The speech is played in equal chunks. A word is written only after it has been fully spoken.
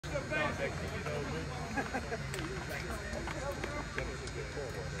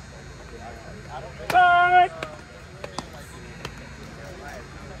Back!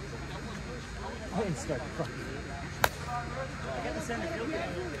 I didn't start fucking.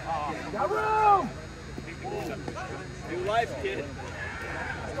 Got room! New life, kid.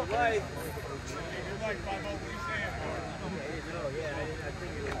 New life.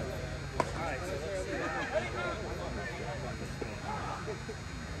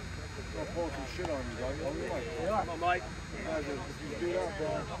 I'll pull some shit on you, dog. Come on, Mike. If you do that, bro,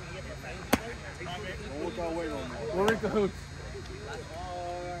 don't look our way no more. We're in cahoots.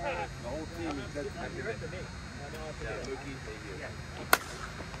 The whole team is dead.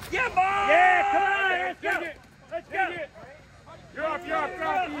 Yeah, boy! Yeah, come on! Let's go! Let's go! You're up, easy,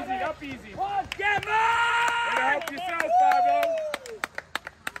 up easy. Get more! Way to help yourself, Pablo.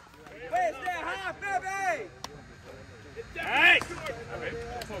 Where's that high, baby? Hey!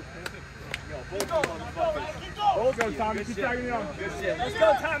 Let's go, Tommy. Keep tagging me on. Good shit. Let's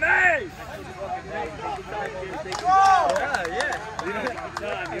go, Tommy!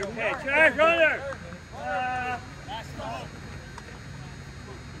 Yeah. Your pitch. Hey, runner!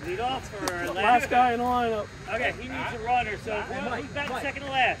 Lead off for Last guy in the lineup. Okay, he needs a runner, so he's batting second to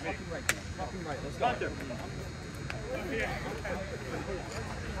last. Fucking right. Let's go. Hunter.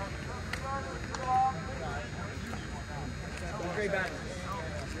 Great batter.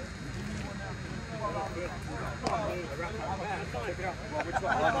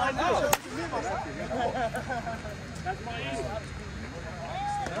 That's my easy.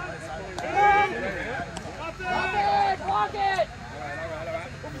 Block it!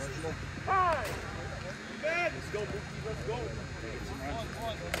 Let's go, Mookie. Let's go.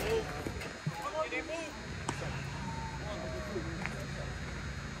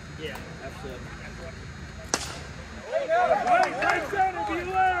 Yeah, absolutely. Right center, be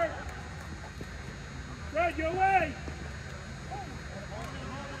alert. Fred, your way.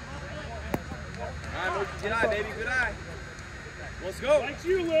 All right, Mookie, good eye, baby, good eye. Let's go. Thanks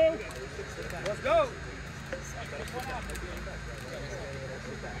you, Lou. Let's go.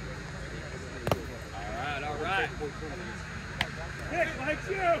 All right. Nick, thanks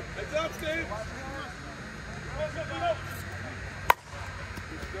you. Heads up, Steve.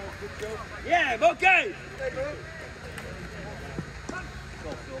 Yeah, Mookie.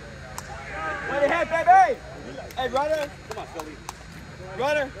 Way ahead, baby. Hey, runner. Come on, Philly.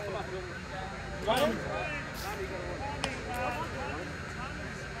 Runner. Come on, Philly. Runner.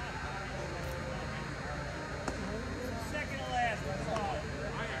 Second to last.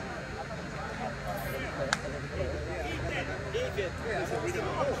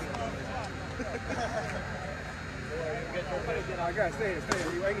 I gotta stay here.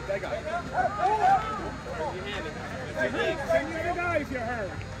 You ain't get that guy. Send the other guy if you're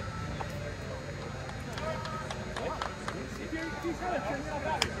hurt.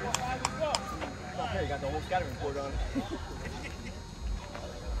 Here, you got the whole scouting report on.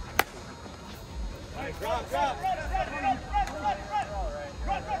 Drop.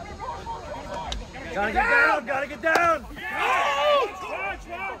 Gotta get down. Watch.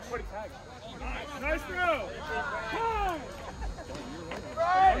 Nice throw. Boom.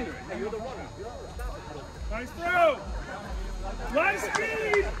 Hey, you're the runner. Nice throw. Nice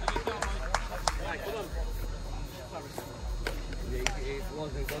speed. It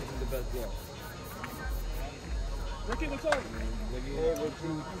wasn't the best blow. Ricky, what's over?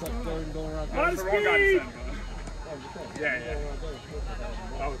 Going around. Nice speed. Yeah.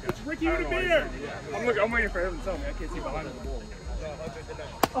 Oh, it's Ricky with a beard. I'm waiting for him to tell me. I can't see behind the ball.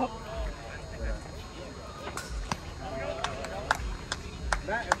 Oh.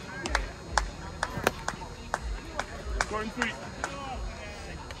 Short and sweet.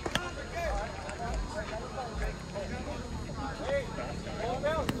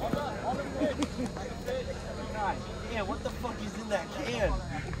 Yeah, what the fuck is in that can?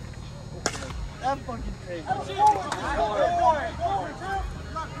 That fucking thing. It's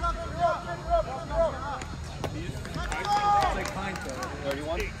like pine cone.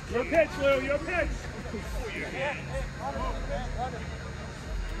 31. Your pitch, Lou. Your pitch.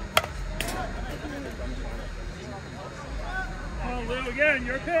 Come on, Lou, again.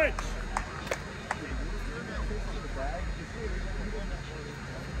 Your pitch.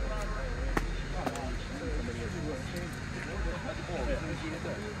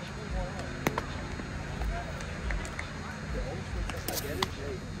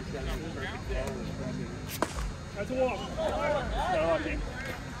 That's a walk. No, okay.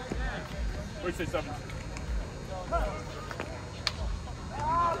 Where'd you say 7?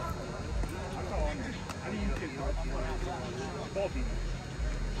 How do you get ball team?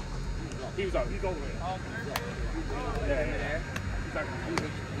 He was out. He's over there. Yeah. He's out.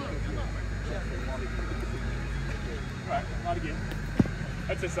 All right, not again.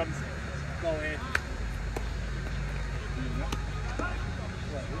 That's just something. Go in.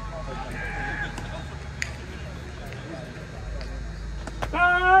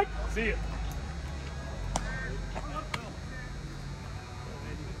 Back. See it.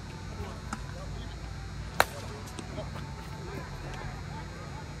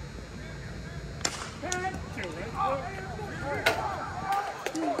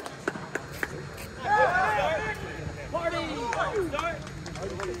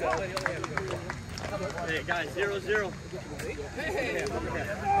 Hey guys, 0-0.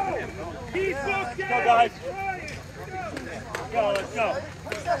 Go guys. Go, let's go.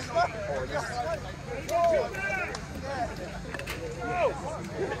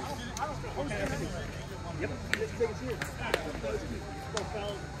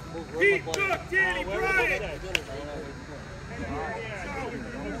 Keep cook, Danny Bryant.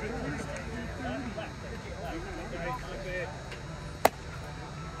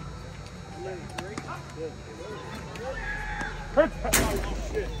 Let's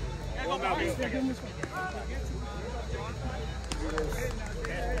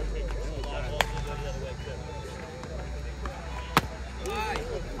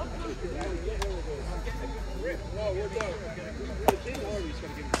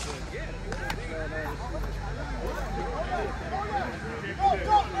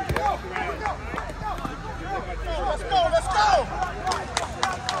go!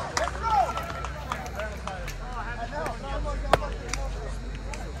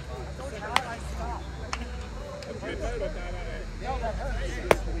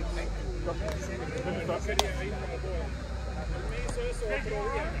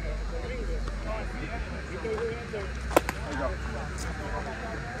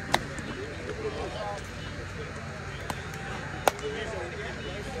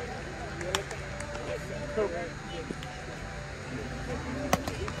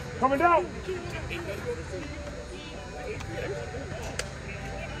 Coming down.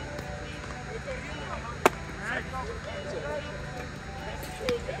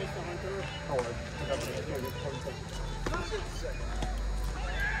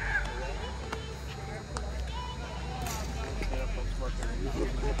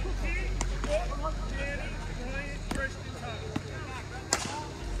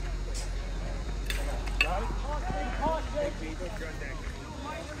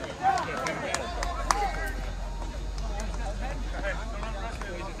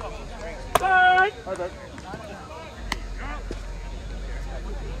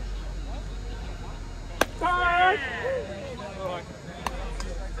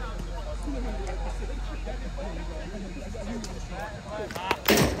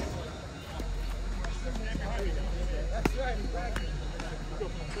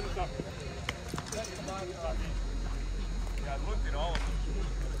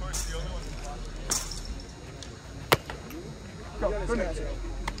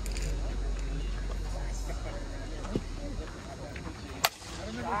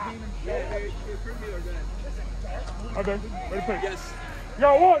 Okay, ready to play. Yes.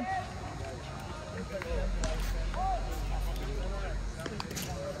 Yo, one.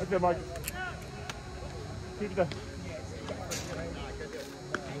 That's it, Mike. Keep it there.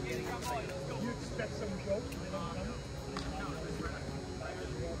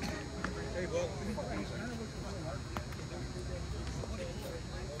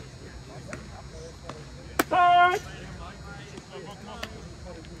 Start!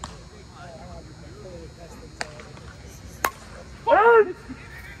 Turn!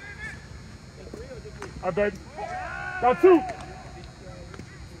 I beg. Got two.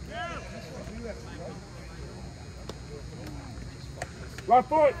 Left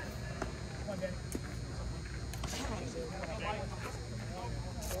foot.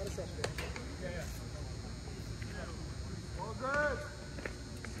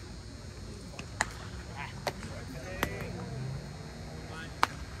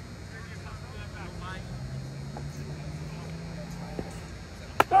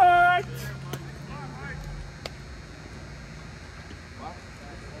 Start!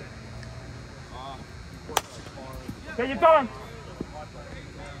 Take your time.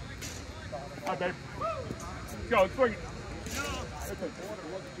 All right, babe. Go, swing it.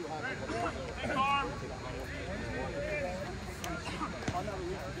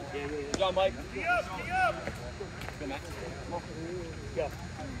 Good job, Mike. Go.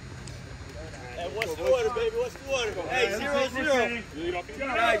 Hey, what's the order, baby? What's the order? Hey, 0-0. All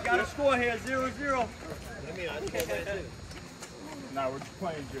right, got a score here, 0-0. Nah, we're just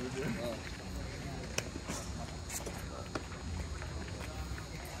playing, dude.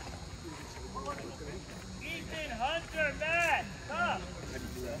 Ethan Hunter, Matt, up.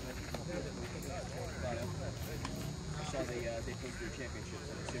 I saw they posted their championships.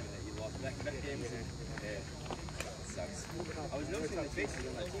 I'm assuming that you lost back-to-back games. Yeah, that sucks. I was noticing the faces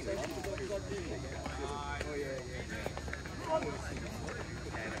on that team. A lot of the players are that you got. Oh yeah.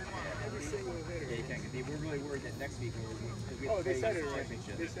 Yeah, you can't. We're really worried that next week we have to play the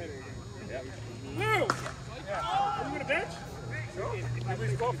championship. They said it. Yep. Lou! Yeah. Are you gonna bench? Sure. If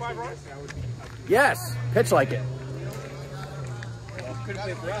you lose 5 runs? Yes, pitch like it. Could have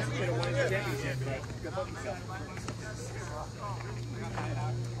played for us. Could have won the championship. But good luck yourself.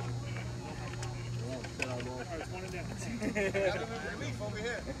 Relief over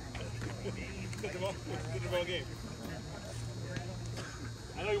here. Good the ball game.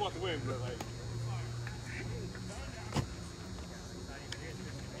 I know you want to win, but like.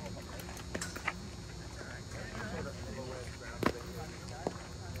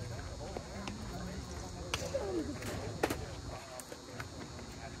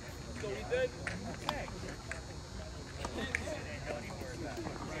 So we did.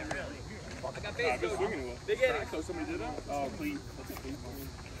 I got base. Good swinging one. Big inning. So somebody did that? Oh, clean. What's it, clean?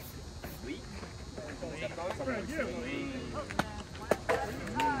 Leak?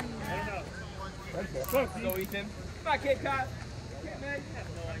 Go, Ethan. Come on, Cape Cod. Get man.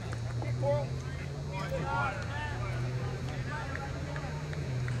 Get Coral.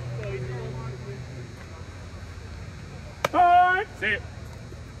 Time! See it.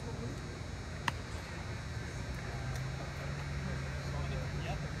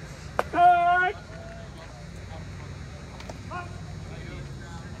 Time!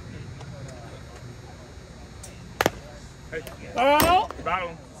 Hey. Oh!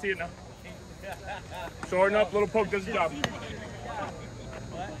 Battle. See it now. Shorten up, little poke does the job.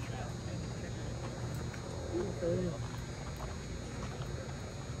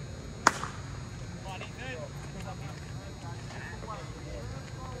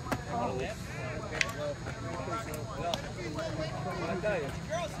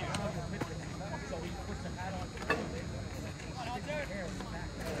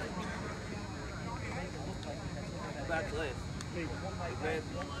 Back left.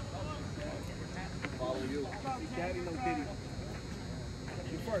 Follow you. Daddy, no ditty.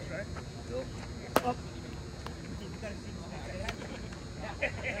 You first, right? Bill. Up.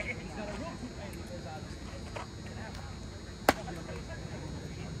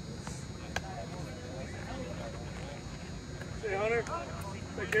 Hey, Hunter.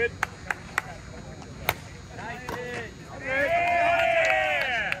 Hey, good. Nice hit. Yeah!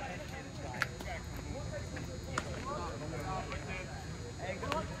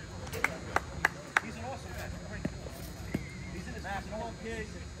 He's an awesome guy. He's in his basketball kid.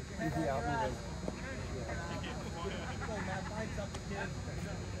 Yeah, I'll be Go, Matt. Find something, kid.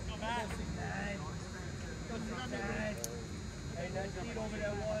 Go, Matt. Go 6'9". Go 6'9". Hey, nice feet over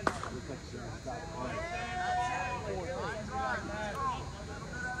there, one.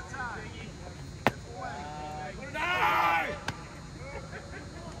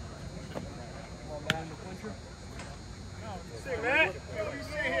 Say, Matt. What do you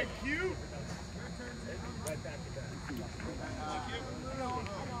say here, Q?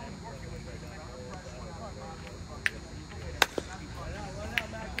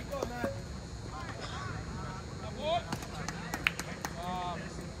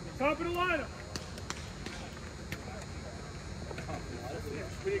 Top of the lineup.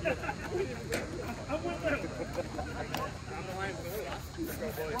 I'm with them.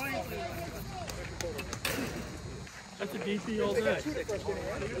 That's a DC all day.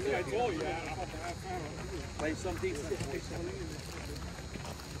 I told you. Play some decent.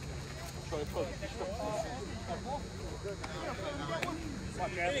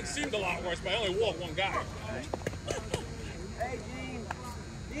 It seemed a lot worse, but I only walked one guy. Hey, Gene.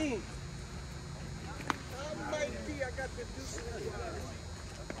 Gene. I got the deuce.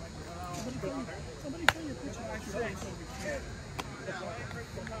 Somebody tell your pitcher back to six.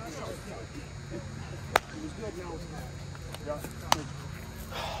 It was good, now it's not.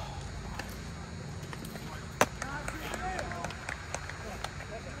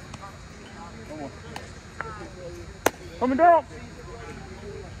 Coming down.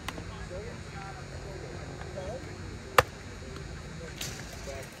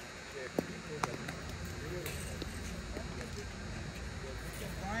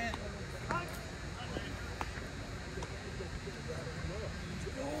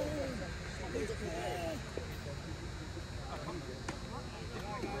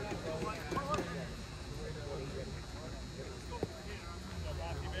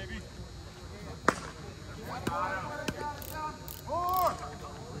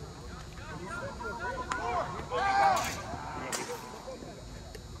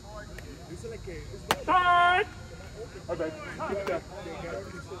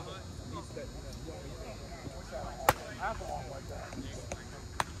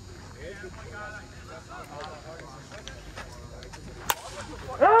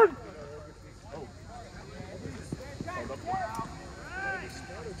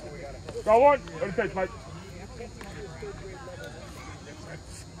 Go one. Go to pitch, Mike.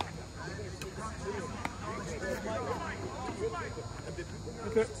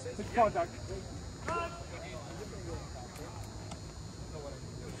 That's it. Take contact.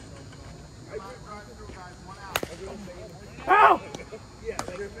 Ow!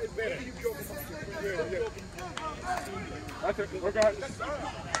 That's it. Work out.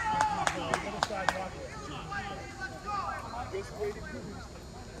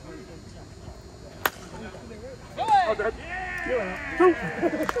 Oh, there. Two.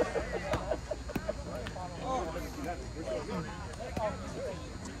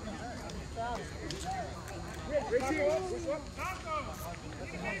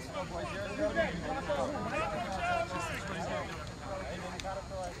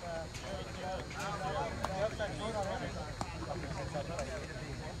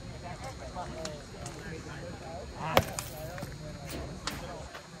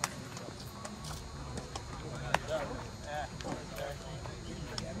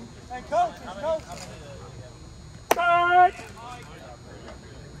 Hey, coach, coach. Start.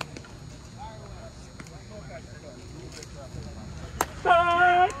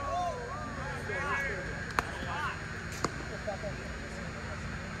 Start.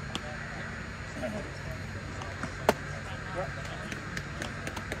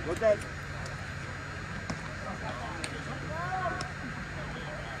 Look at.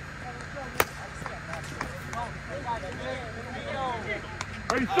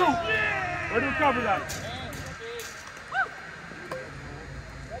 Ready, shoot. Ready to cover that.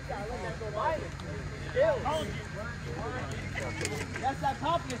 That's that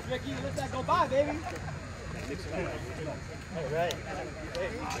confidence, Ricky. Let that go by, baby. All right.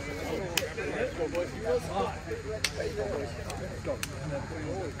 Let's go, boys.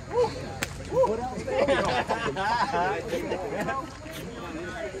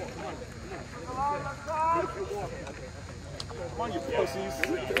 Come on, you pussies.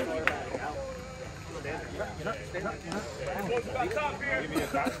 Look at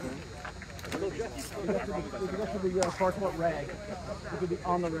the Cardsmart rag. Look at the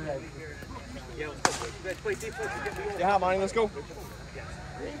on the rag. Yeah, let's go, boys. Let's play defense and get me Yeah, Monty, let's go.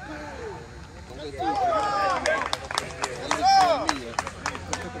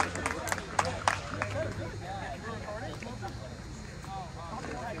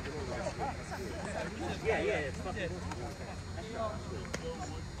 Yeah, it's fucking.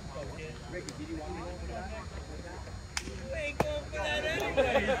 Ricky, did you want me over that? You ain't going for that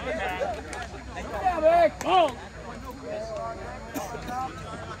anyway. Yeah, Vic. Oh.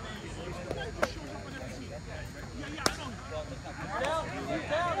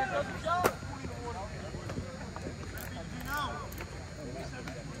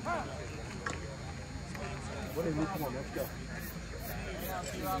 What is it? Come on, let's go.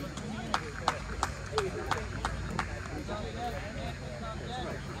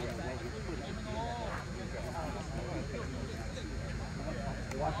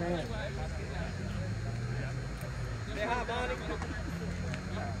 Watch hands. Say hi, Bonnie.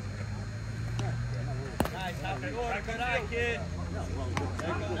 Nice, top of order. Good eye, kid.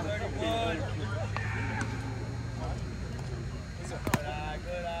 There goes 31. Good eye,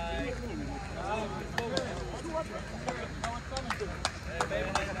 good eye. Hey, baby.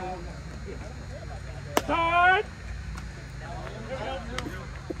 Start.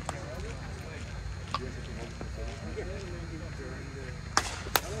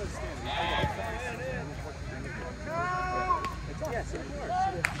 Yes, of course.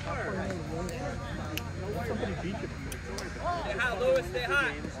 Stay high, Lewis. Stay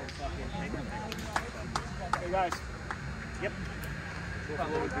high. Hey, guys. Let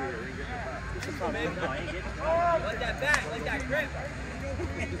that back. Let that grip.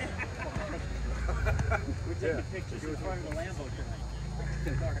 We're taking pictures in front of the Lambo tonight.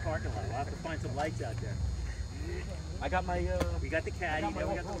 In our parking lot. We'll have to find some lights out there. I got my. We got the caddy, now we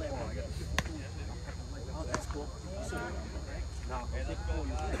got the Lambo. Oh, that's cool. No, I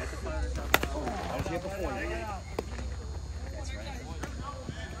I was here before you. That's right.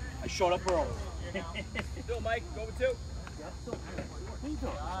 I showed up early. Still, Mike. Go with two. What are you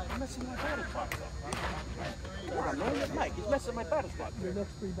doing? I'm messing my battle spot. Mike, he's messing my battle spot. Your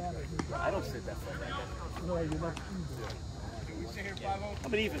next three batters. I don't sit that far. No, you're not even.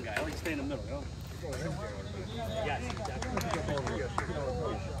 I'm an even guy. I like to stay in the middle, you know? Yes,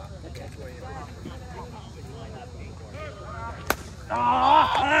 exactly.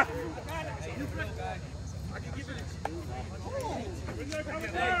 Ah!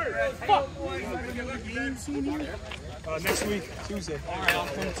 Hey, Fuck! boys. Next week, Tuesday. All right, I'll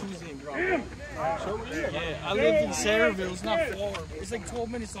come Tuesday and drop it. Yeah, I live in Sayreville. It's not far. It's like 12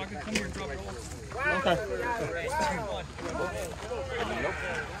 minutes, so I can come here and drop it off. Okay.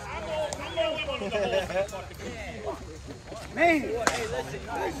 Man!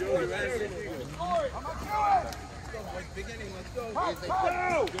 Beginning, let's go.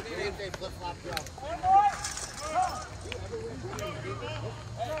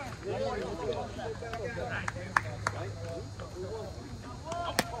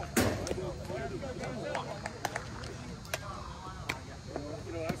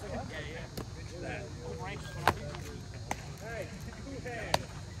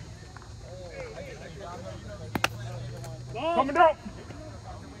 Coming down.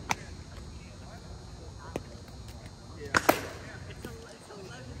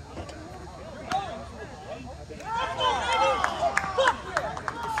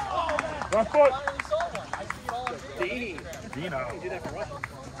 Left foot. Dino. Do that for us.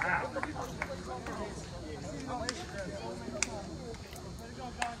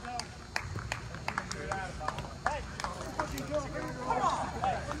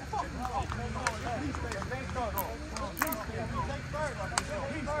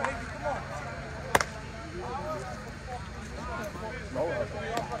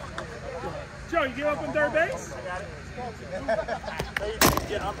 Joe, you give up on third base?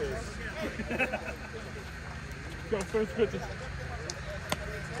 Get up here. Go, first pitches.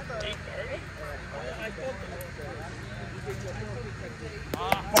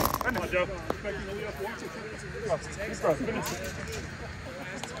 Come on, Joe. Go, finish.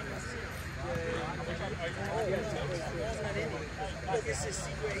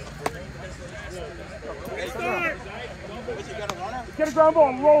 Start. Get a ground ball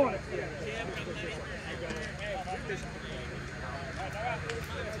and roll it.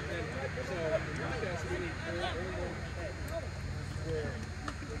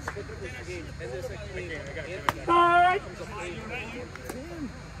 Start.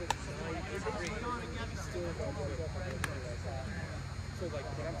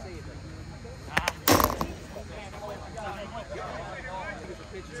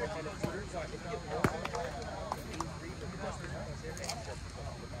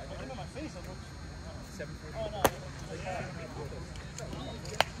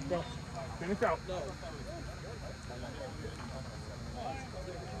 Go. Finish out.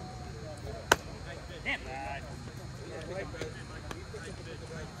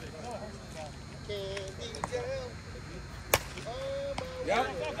 Yeah.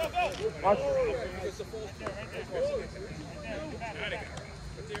 Watch.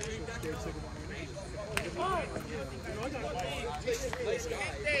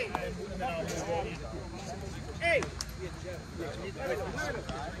 Hey.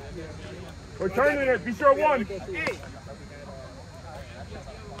 We're turning it. Be sure one. Hey.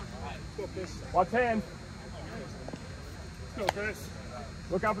 Watch hands. Let's go, Chris.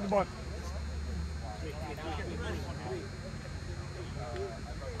 Look out for the bunt.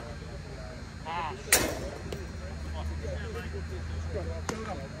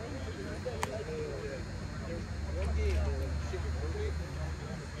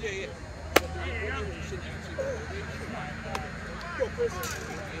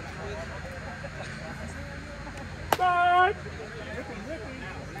 Start!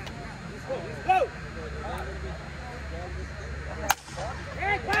 Go.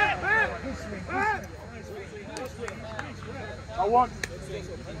 I want.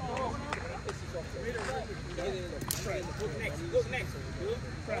 Look next.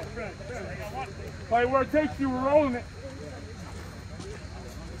 Play where it takes you. We're rolling it.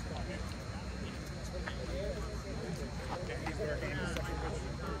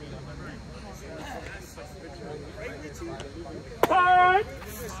 Time!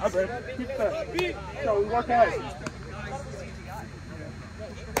 I bet. Keep that. So we work ahead.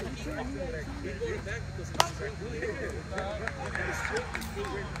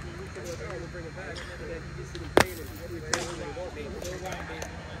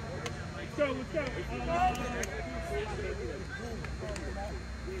 Let's go, let's go.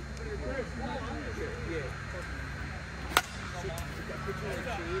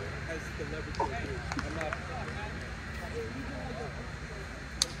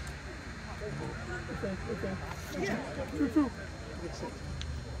 Yeah. 2-2.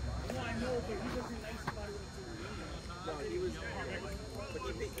 No, he was, but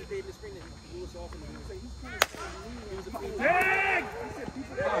he paid the screen and he was off and he was a Tag!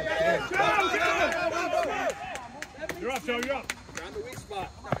 Go! You're up, Joe, you're up. Found the weak spot.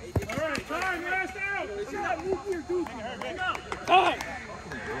 All right, time, last out. Look at that Mookie or Dookie. Time!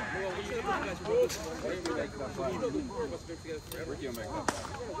 Well, we should have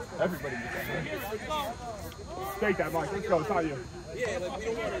Everybody makes that. Take that, Mike. Let's go. It's not you. Yeah, like we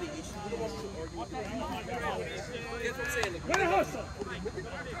don't want any issues. We don't want to argue with them. That's what I'm saying. Like,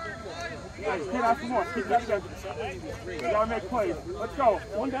 Guys, keep asking more. Keep that good. We gotta make plays. Let's go.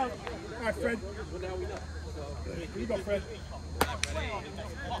 One down. All right, Fred. well, now we know. Here you go, Fred.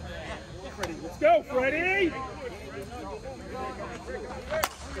 Freddie, let's go, Freddie!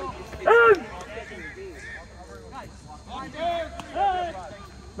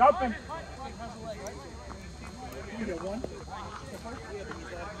 Nothing. You got one.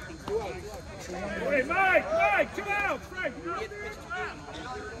 Hey, Mike, 2 outs, Frank.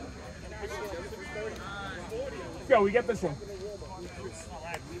 Let's go, we get this one.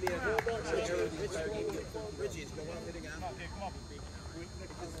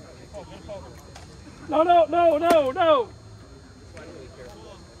 No. Let's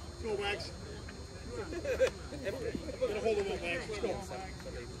go, Max. Get a hold of him, Max. Let's go.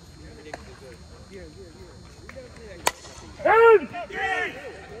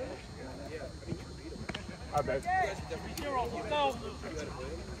 I bet. You're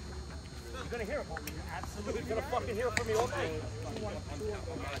gonna hear it from me. You're absolutely gonna fucking hear it from me all day.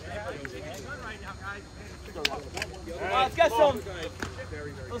 Let's get some.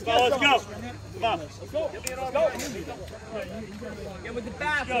 Let's go. Come on. Let's go. Get with the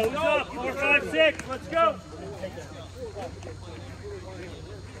bat. Let's go. 4, 5, 6. Let's go.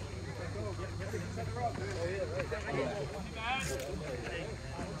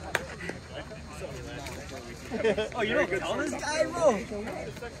 Oh, you don't tell this guy, bro?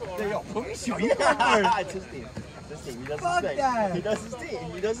 Yo, let me show you that. It's his team. He does his thing. He does his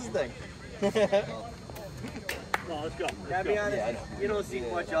team. He does his thing. No, let's go. Yeah, be honest, you don't see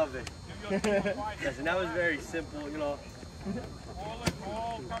much of it. Listen, that was very simple, you know.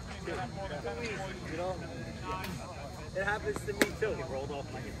 You know, it happens to me too. It rolled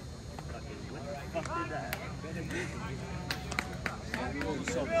off my head. What the fuck did that?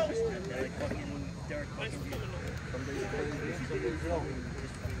 So Derek fucking one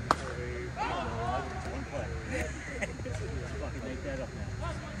play. Fucking make that up now.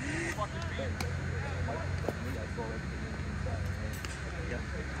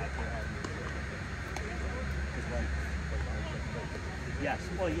 Yes,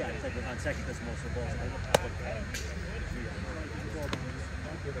 well, yeah, it's like on second, that's most of the balls.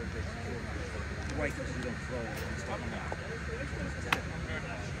 Right, because you don't throw it.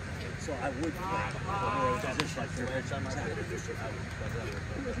 So I would play more position like your head's on my head.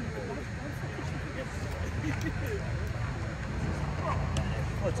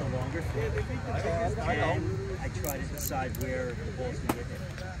 Oh, it's a longer throw. And I try to decide where the ball's going to get hit.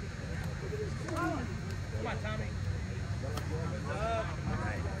 Come on, Tommy.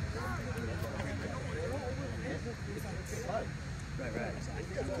 Right.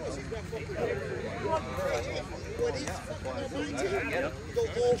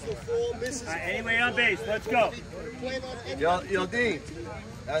 Anyway, on base, let's go. Yo, Dean.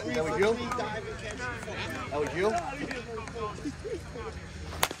 That was you? That was you?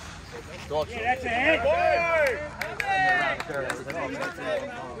 Yeah, that's a hit.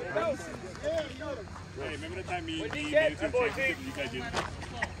 Hey, remember the time me and you guys did?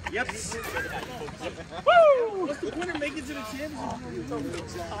 Yep. Woo! What's the winner make it to the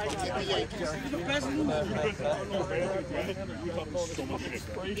championship? The best loser. So much shit.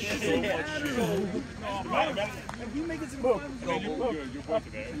 If you make it to the finals, You're both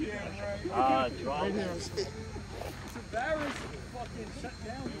today. it's embarrassing. Fucking shut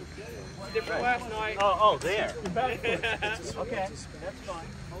down. Different last night. Oh, there. Okay, that's fine.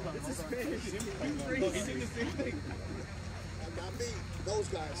 Hold on. It's a Spanish. He's doing the same thing. Not me. Those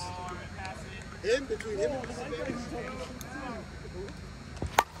guys. Him, between him and Spanish.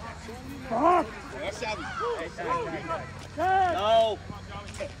 That's savvy. No.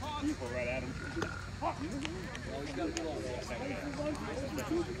 Go right at him. Let's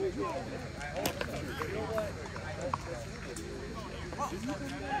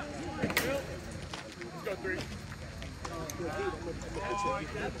go 3.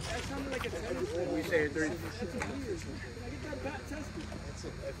 We say 3.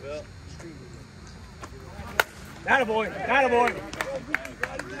 Attaboy.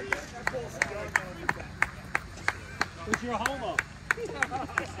 Who's your homo?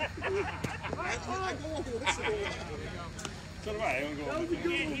 I go over this one. So do I. I don't go over You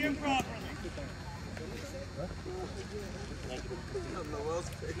can't hear properly.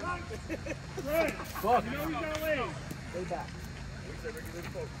 Fuck. You know he's gonna win. Way back.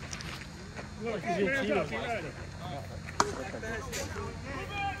 Look, he's in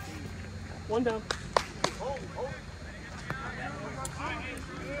One down.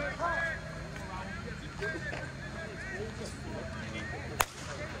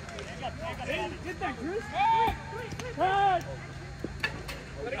 Get that, Chris! Cut!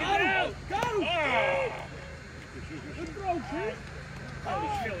 Let it get out! Go! Oh. Good throw, Chris!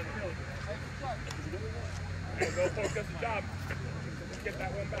 Oh, kill it. There you go, folks, that's the job. Let's get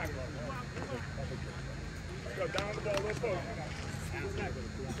that one back. Let's go down the ball, little folks.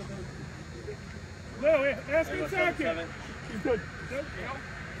 Lou, ask him second. He's good.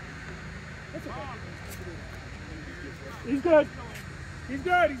 That's okay. He's good. He's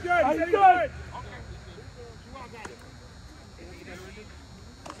good. He's good. He's good.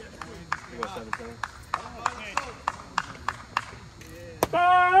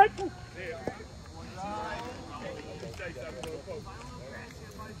 Back. Good eye.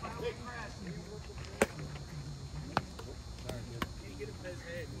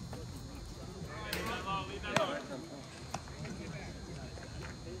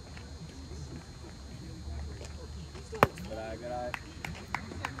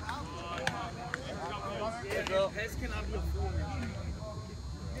 Pez cannot be a fool.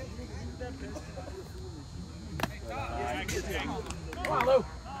 Come on, Lou.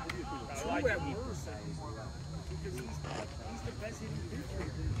 Two at worst. He's the best hitting pitcher.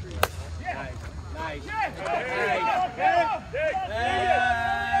 Nice. Nice.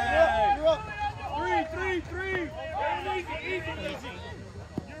 You're up. Three. Easy.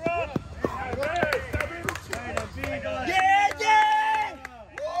 You're up. Yeah!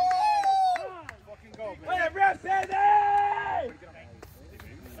 Woo! Fucking go, man. Hey, rep, baby!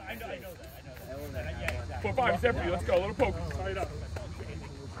 I know that. 4-5 is every. Let's go. Little poke. Tie it up.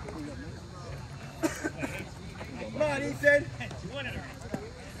 Come on, Ethan. Let's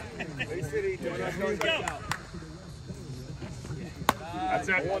go. That's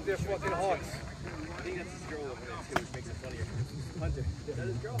it. I want their fucking hearts. I think that's his girl over there too, which makes it funnier. Hunter. Is that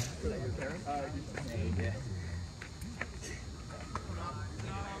his girl? Or that your parents? Yeah.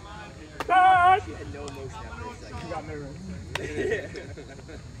 She had no emotion after a second. You got nervous. Yeah.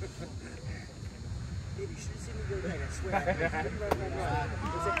 Dude, you should have seen me go back, I swear. It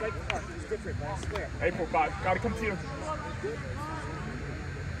was like right park, it was different, but I swear. 8-4-5. Gotta come to you.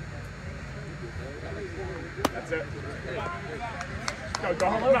 That's it. Go,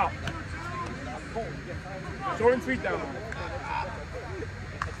 don't hold him out. Short and sweet down.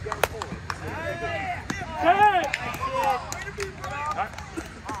 Hey!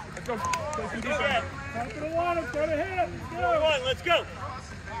 Let's go. Top of the lineup, go to him. Let's go.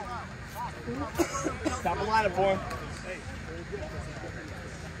 Top of the lineup for him.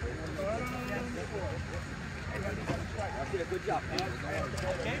 Good job. I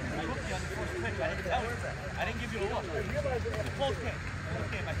didn't give you a look. Close game. I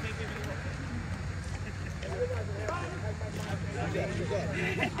can't give you a look.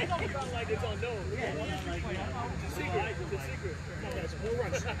 It don't sound like it's unknown. It's a secret. It's more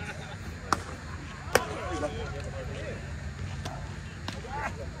runs.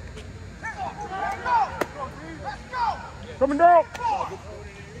 Coming down.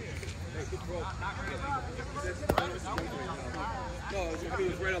 No, it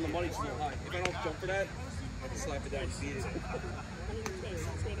was right on the money, so high. If I don't jump for that, I can slap it down and beat it.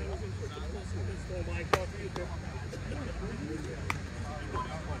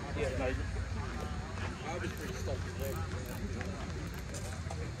 Yeah, I was pretty stoked.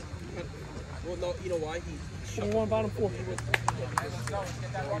 Well, no, you know why? He One bottom 4. Here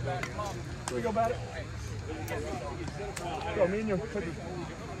we go, bat it. Go, me and you.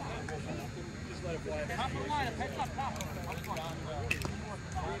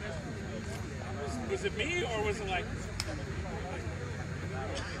 Was it me or was it like?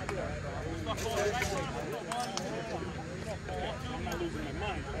 I'm not losing my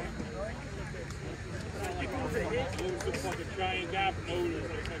mind, right? It was the fucking giant gap nose or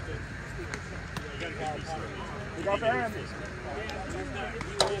something. We got the hand.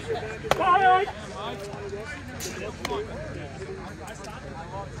 Fire!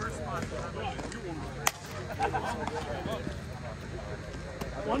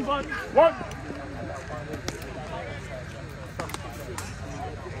 One button. One.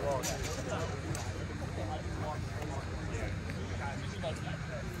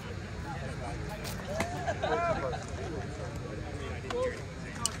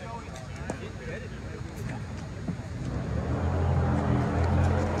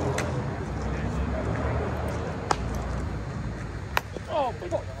 Oh,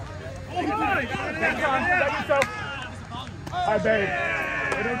 nice! Take time, take yourself. All right, babe.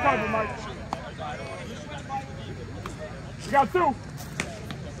 It ain't covered, Mike. You got 2.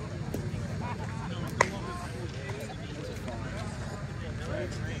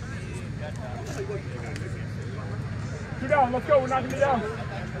 Two down, let's go, we're knocking it down.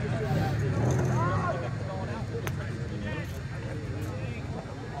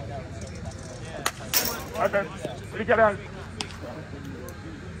 Okay, we get out.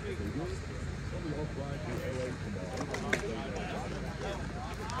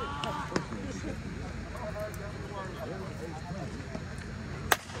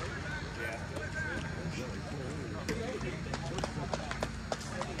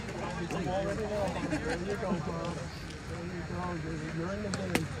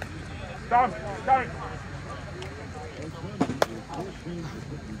 Stop, stop.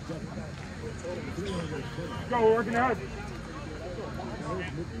 Go, we're working hard.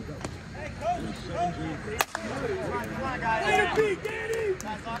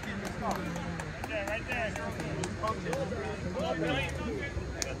 Right there.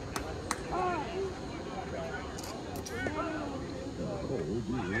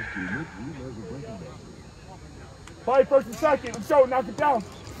 Play first and second. Let's go. Knock it down.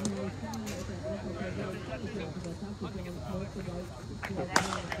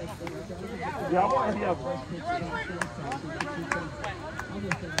 Yeah, I'm already up.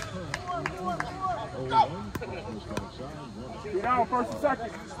 Get out first and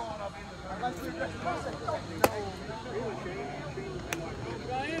second.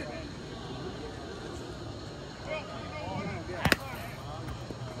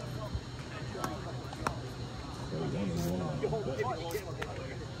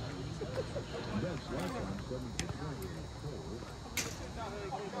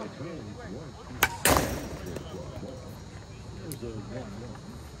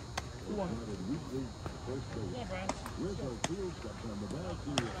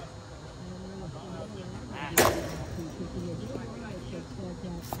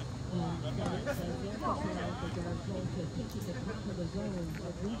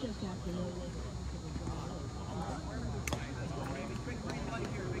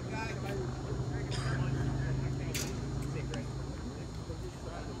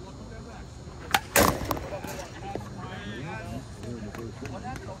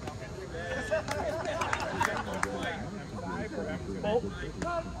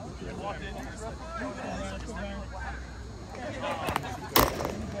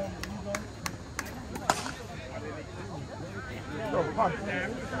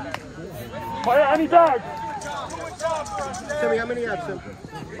 Player, any bag. Timmy, how many have some?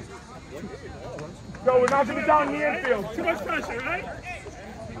 Go, we're knocking it down in the infield. Too much pressure, right?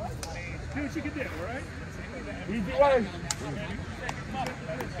 Do what you can do, all right? Easy way.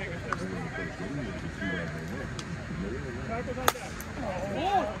 Tackles like that.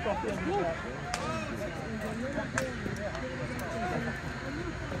 Oh,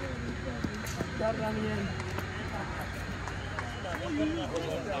 got it on the end.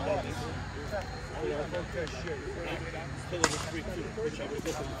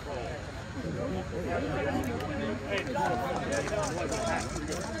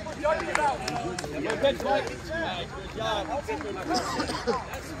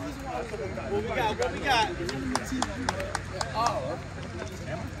 What we got? Oh.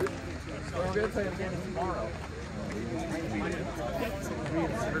 We're going to play again tomorrow.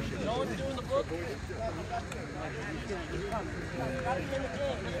 No one's doing the book.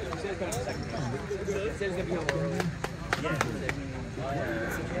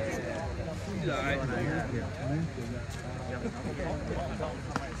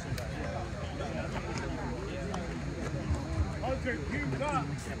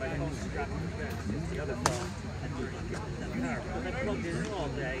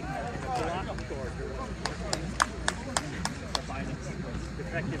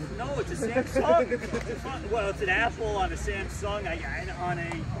 No, it's a Samsung. Well, it's an Apple on a Samsung on a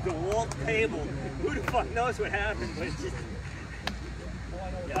DeWalt table. Who the fuck knows what happened? But it's just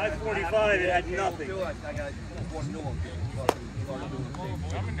 5:45. It had nothing. I got one new one.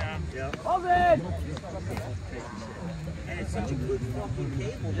 Coming down. Yeah. Hold it! And it's such a good fucking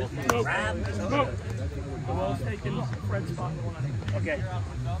cable. This Smoke. one wrapped. Smoke. The wall's taking Fred's spot. Okay.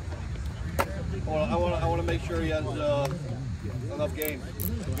 I want to make sure he has enough games.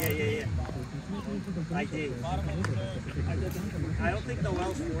 Yeah. I did. I don't think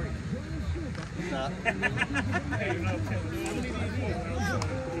Noel's for it. He's not.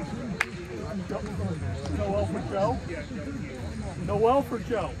 Noel for Joe? Noel for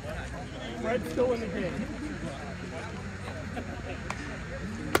Joe. Fred's still in the game.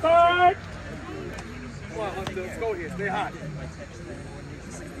 Back. Come on, let's go here. Stay hot.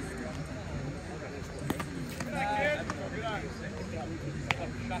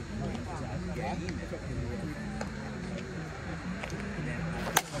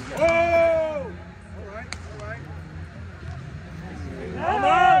 Oh!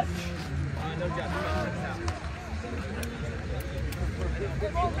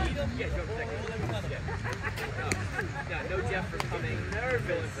 No Jeff for coming.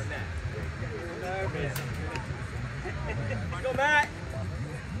 Nervous for Matt. Nervous. Go, Matt.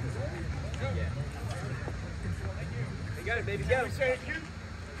 Yeah. You got it, baby. Go. You're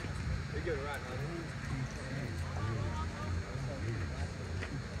good, right, man.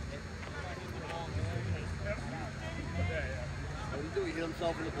 What did he do? He hit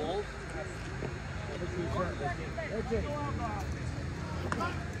himself in the balls?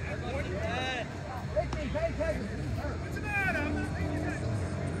 What's the matter?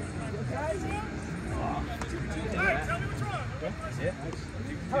 Hey, tell me what's wrong. Yeah.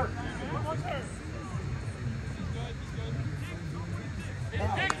 Hurt. What's hurt? His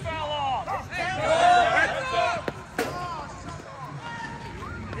dick fell off.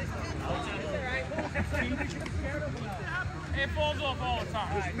 It falls off all the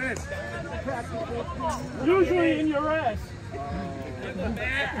time. Just missed. Usually in your ass.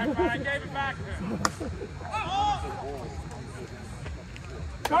 I gave it back to him.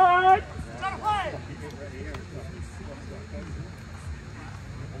 Cut!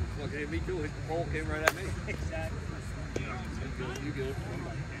 Look at me too. His ball came right at me. Exactly. You good.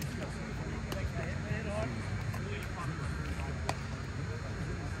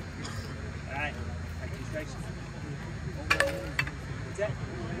 All right. Take 2 strikes. What's that?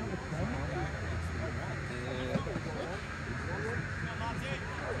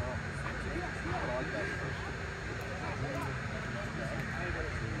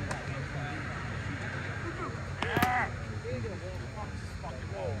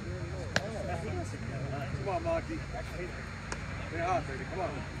 Come on, Mookie. Stay hot, baby. Come on.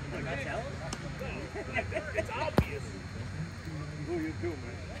 Can I tell him? It's obvious. Who you do, man?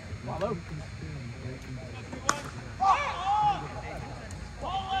 Follow.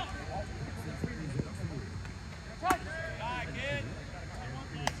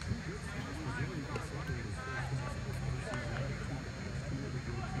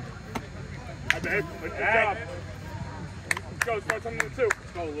 Good job. Let's go. Start something with 2.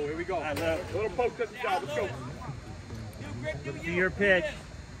 Let's go, Lou. Here we go. A little poke does the job. Let's go. Do your pitch.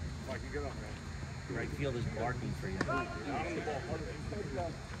 Mike, you get up, man. Right field is barking for you. Down on the ball.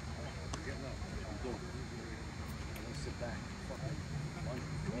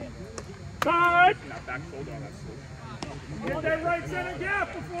 Cut! Not back shoulder on that switch. Get that right center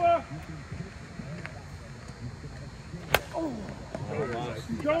gap before. Oh.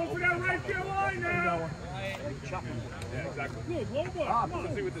 Going for that right field line now. Yeah, exactly. Good, low ball. Come on,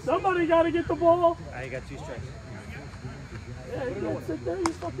 let's see what this Somebody got to get the ball. I got 2 strikes. Yeah, you can't sit there. You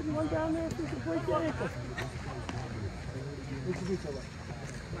fucking run down there if you can break your ankle.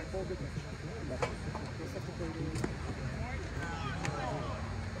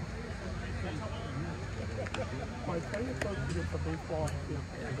 My favorite coach is the baseball.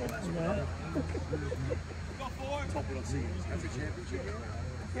 Hope we don't see you. That's a championship game?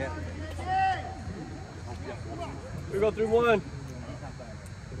 Yeah. We go through 1.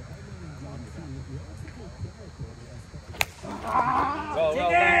 Go.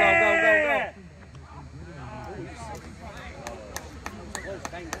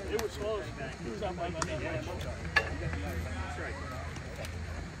 It was close. He was up by my knee.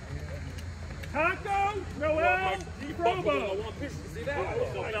 Taco, Noel, Robo. I want to see that. I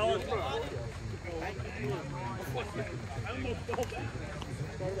almost fell down.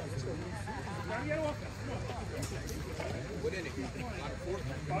 What inning?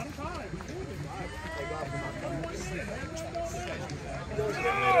 Bottom 5.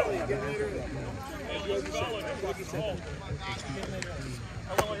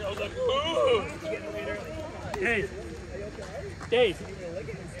 Dave.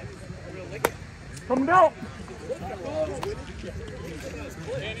 Come down.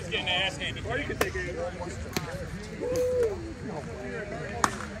 Andy's getting an ass handed. Or you can take it.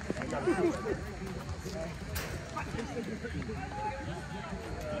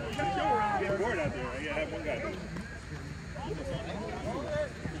 Get bored out there. You have one guy.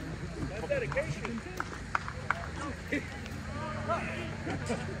 That's dedication.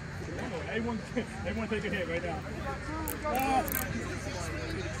 Everyone take a hit right now.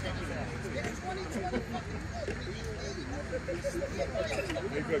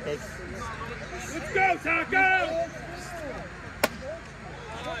 Very good, coach. Let's go, Taco!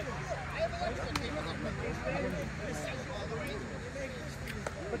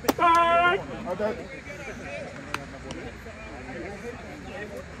 Back! Okay.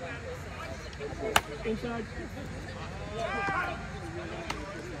 Inside.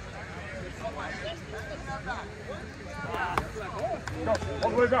 Go, all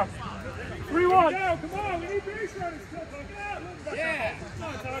the way down. 3-1. Come on, we need base runners still. Talk it out. Yeah. Come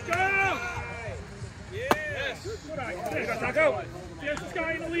on, Taco. Yes. Good eye. There you go, Taco. There's this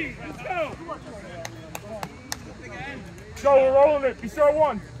guy in the lead. Let's go. Go, we're rolling it. Be sure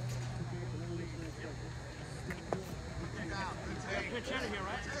one.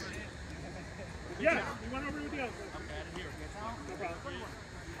 Yeah, we went over with the other. No problem.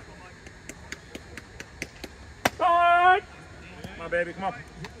 Time! Come on, baby, come on.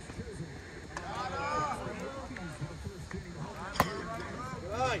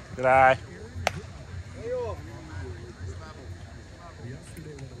 Good eye.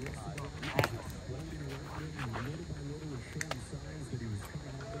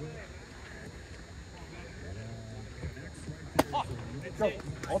 Go,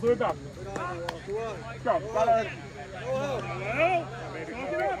 all the way back. Go, got it. Well,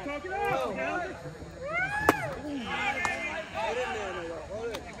 talk it up.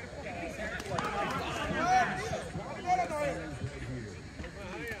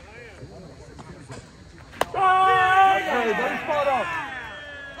 Hey, buddy, spot up.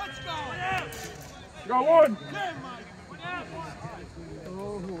 Let's go. You got one.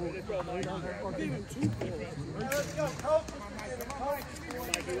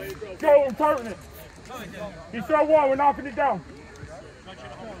 Go, we're turning it. He's throw one, we're knocking it down.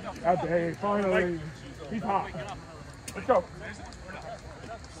 Hey, finally. He's hot. Let's go.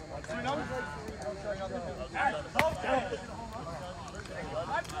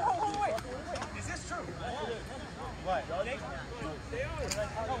 Is this true? What? No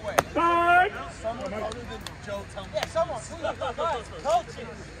way. Time! Someone other than Joe tell me. Yeah, someone. Guys,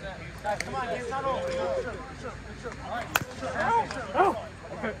 coaches. Guys, come on, it's not over. Sure. All right. Oh!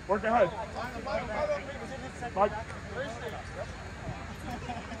 Okay, work ahead. Mike.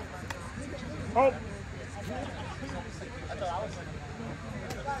 Oh!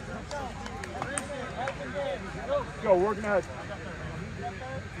 Go, working ahead.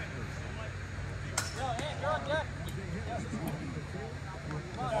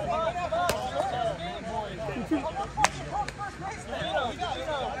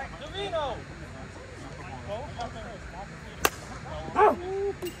 Oh!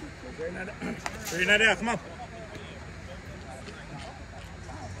 Bring that out, come on.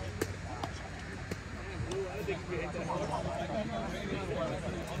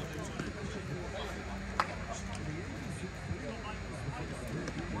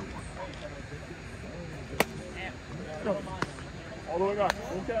 Go. All the way back.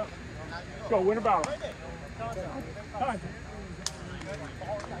 Go, win a battle. Time.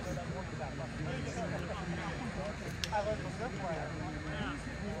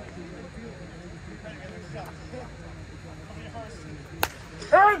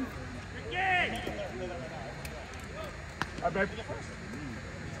 Turn! I bet.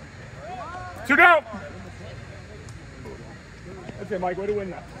 2 down. That's it, Mike. Way to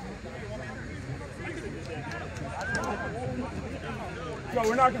win that. Go,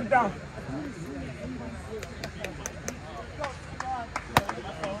 we're knocking it down.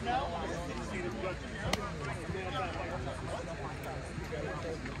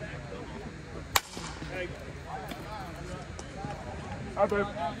 Out there. I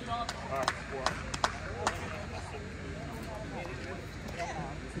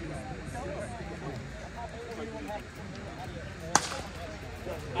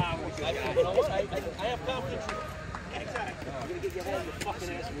have confidence. I'm going to get your head in the fucking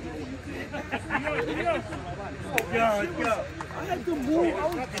ass. Go. I had to move. I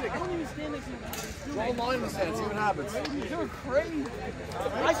don't even stand next to you. Draw a line in the sand, see what happens. You're crazy.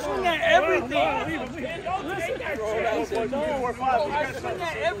 I swing at everything. I swing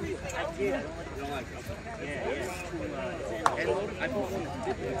at everything. I can't.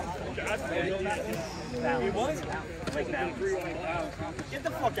 Get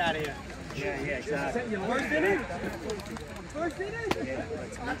the fuck out of here. Yeah, exactly. First inning?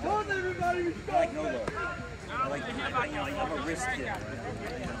 I told everybody we go. I'm a risk kid.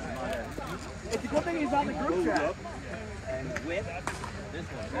 It's a good thing he's on the group chat. And with this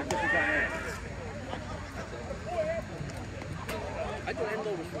one. I do end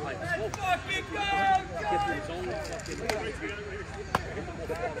over for like Fucking go! get through his own fucking.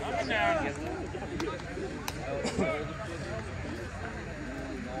 I'm down.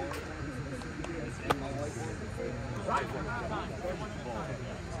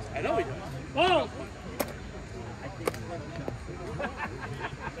 I know he does. Oh!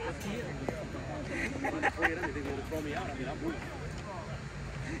 I'm afraid of anything will throw me out. I mean, I'm moving.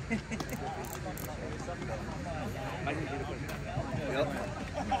 Yep.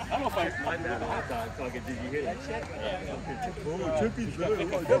 I don't know if I climbed that all the time so I could did you hit it? Oh, Chippy's better.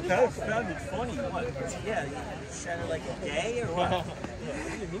 That sounded funny. What? Yeah, you sounded like a gay or what?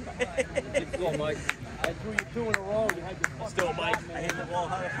 Keep going, Mike. I threw you 2 in a row. You had to still, Mike. I hit the ball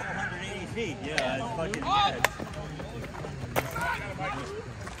 480 feet. Yeah, it's fucking dead.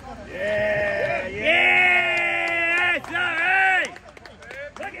 Yeah, yeah, it's all right.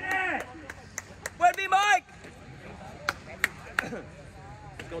 Look at that. Would be Mike.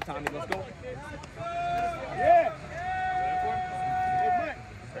 Let's go, Tommy. Let's go. Yeah.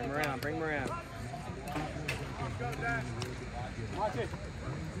 Bring him around. Bring him around. Watch it.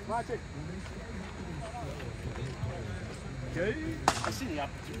 Watch it. Okay. I see the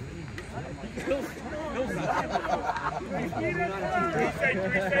opportunity.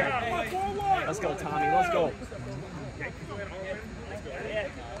 Let's go, Tommy. Let's go.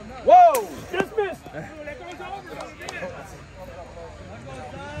 Whoa! Dismiss.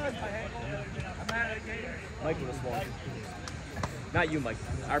 Mikey was one. Not you, Mike.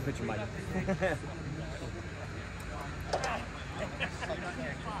 Our pitcher, Mike.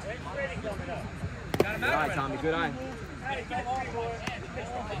 Good eye, Tommy. Good eye.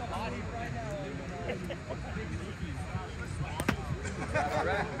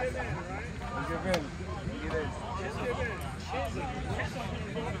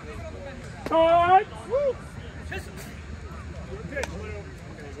 Time.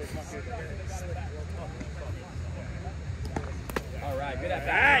 All right, good at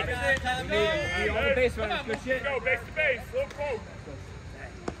that. We on the base runners. Good shit. Go base to base. Look close.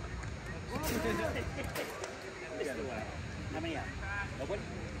 How many out? Nobody?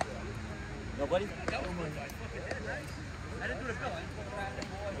 Nobody? I didn't do the bill.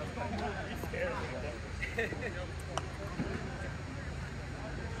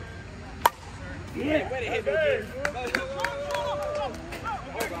 Yeah. Way to hit me, dude.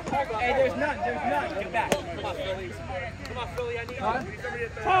 Hey, there's none. There's none. Get back. Come on, Philly. Come on, Philly. I need you.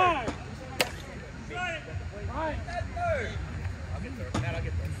 Time. Right. I'll get there. Matt, I'll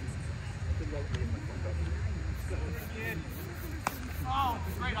get there. Oh,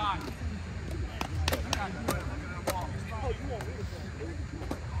 great eye.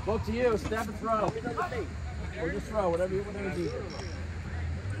 Both to you. Step and throw. Or just throw. Whatever you do.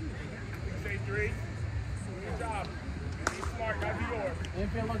 Say 3. Good job. Be smart. Gotta be yours.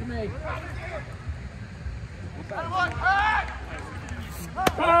 Infield, look at me.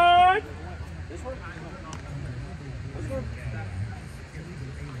 Time. This one? This one?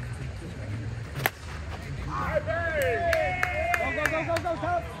 Hey, babe. Go, go, go, go, go,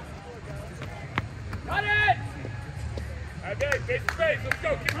 go. Got it. Hey, babe. Base to base. Let's go.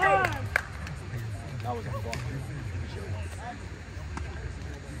 Keep going. That was a ball.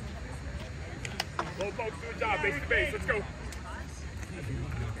 Both folks do a job. Base to base. Let's go.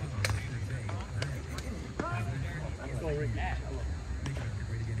 Time.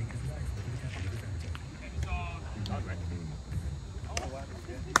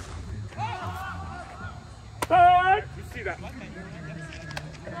 You see that?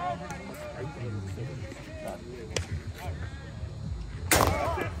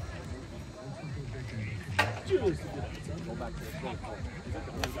 Go back to the goal.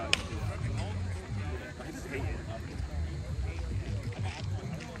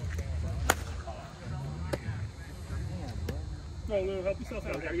 Go, Lou. Help yourself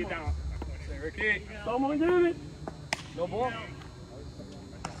out. Gotta get down. Say, Ricky. Someone do it. No ball? Look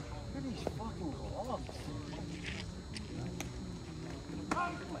at these fucking gloves.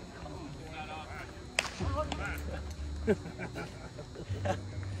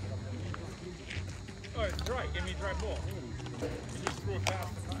 Oh, it's dry. Give me a dry ball. You just threw it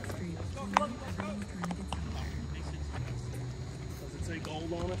past the tire. Does it say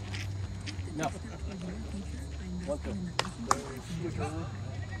gold on it? No. 1, 2.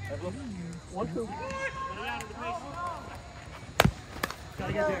 1, 2.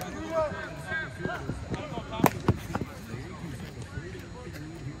 Gotta get there.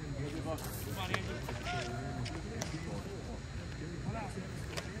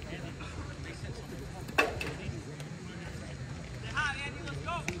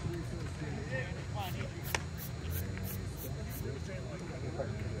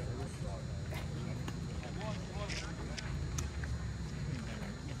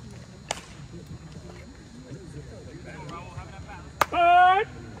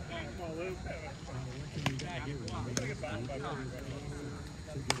 Time.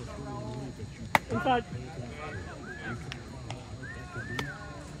 Inside.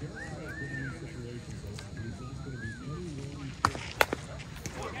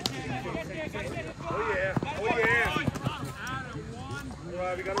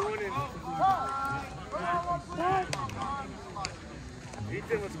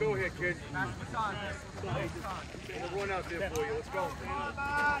 Ethan, let's go here, kid. We'll run out there for you. Let's go.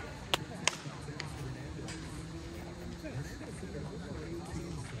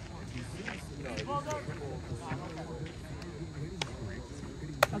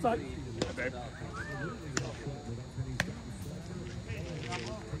 That's all. Yeah, babe.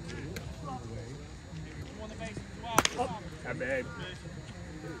 Yeah, babe.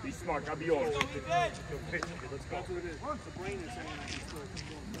 Be smart. I'll be yours. Let's go.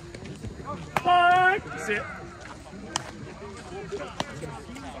 That's it.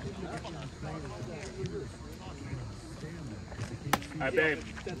 All right, babe.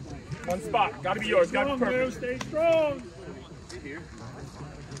 One spot. Gotta be yours. Gotta be perfect. Stay strong.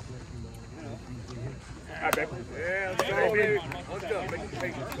 All right, babe. Yeah, let's go, baby. Let's go. Make the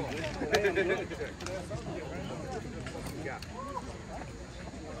patience go. Yeah.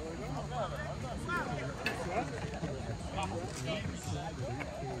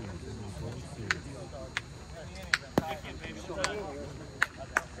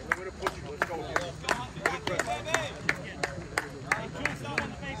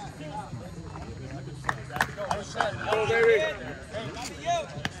 Go, baby.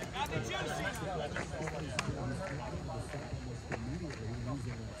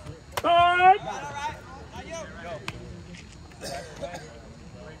 Time.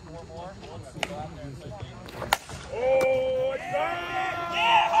 Oh, it's gone!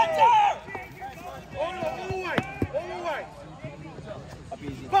 Yeah, Hunter! All the way! All the way! Up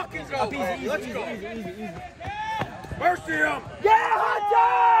easy. Fucking go! Up easy, Let's easy, go! easy, easy, easy. Mercy him! Yeah,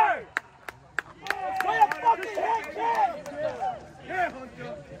 Hunter! Way to fucking hit, kid! Yeah,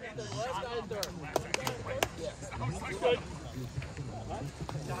 Hunter!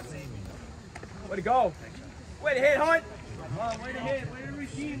 Way to go. Way to hit, Hunt. Way to hit. Way to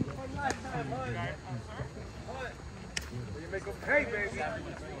redeem from last time, Hunt. You make them pay, baby.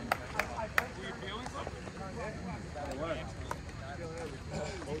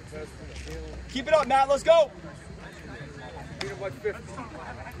 Keep it up, Matt. Let's go. Peanut butter 50.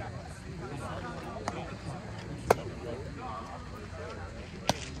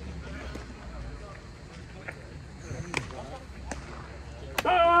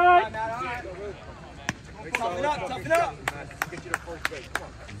 Time. Toughen up, toughen up. Get you to first base. Come on.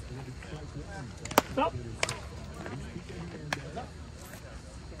 Stop.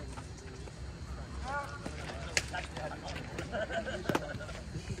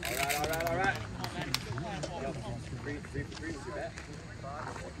 All right. Three was your bet.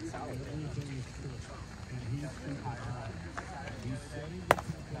 Solid.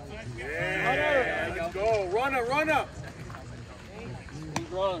 Yeah, let's go. Runner.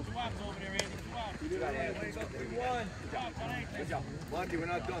 Good job. Monty, we're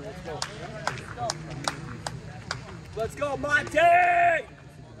not done. Let's go. Let's go, Monty.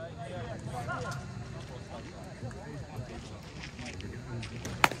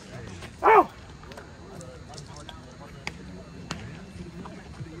 Oh!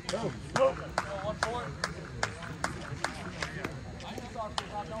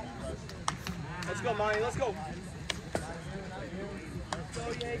 Let's go, Monty. Let's go.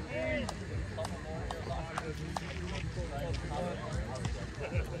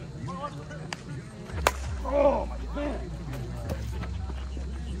 Oh, my God.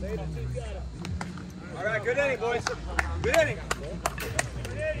 All right, good inning, boys. Good inning.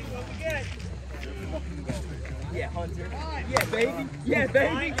 Yeah, Hunter. Yeah, baby. Yeah,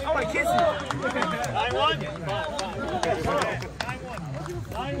 baby. I want to kiss you. 9-1.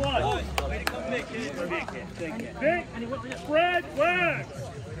 9-1. Way to come big, kid. Big spread flags.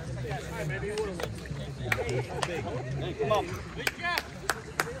 Come on.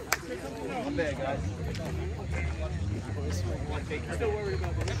 I'm big, guys. Still worried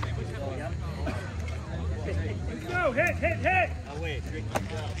about this. Let's go. Hit. Oh, wait, Ricky.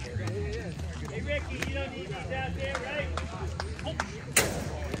 Hey, Ricky, you don't need these out there, right?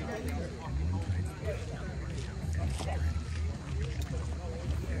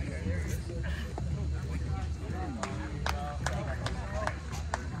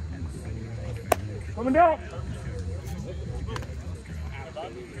 Coming down.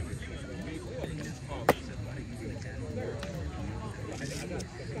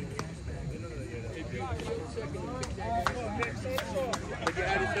 But you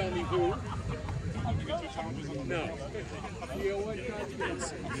had to tell me who? No.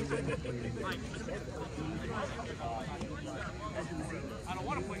 I don't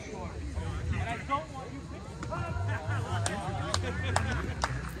want to play short. And I don't want you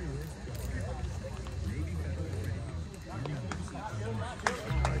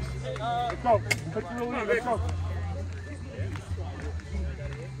Let's go. Let's go.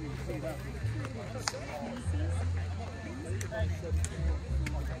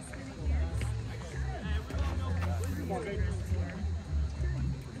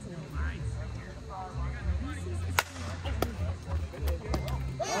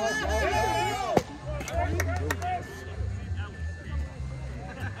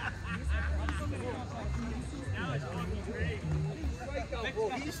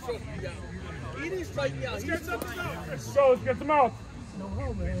 He didn't strike me out. Let's get some out.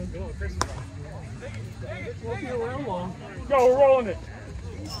 No, man. Won't be around long. Go, we're rolling it.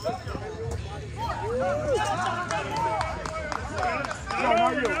 Not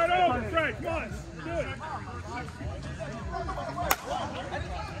over, Frank. Come on. Do it.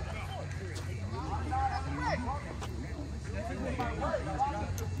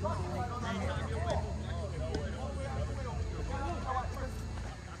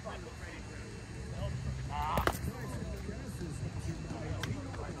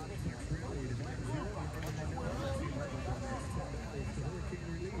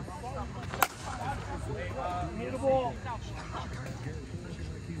 Need the ball.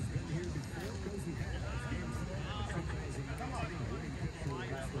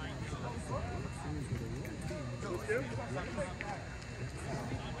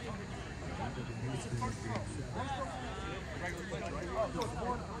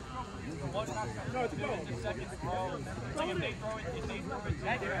 No, it's a goal.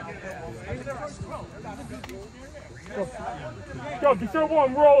 Go, be sure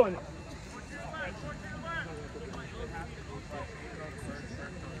one, rolling.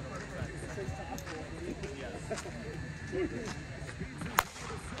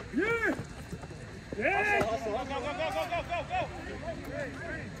 Yeah! Yeah!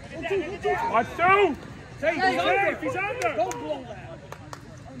 Watch two! He's under! Don't blow that!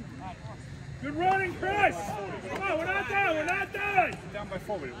 Good running, Chris! Come on, we're not done, we're not done! Down by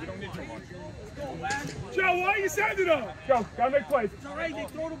 4 minutes, we don't need too much. Joe, why you send it up? Joe, gotta make plays. It's alright, they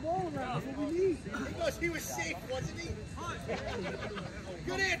throw the ball around. That's what we need. Because he was safe, wasn't he?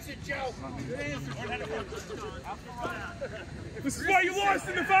 Good answer, Joe. Good answer. This is why you lost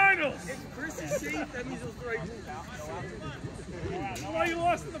in the finals! If Chris is safe, that means it was the right move. That's why you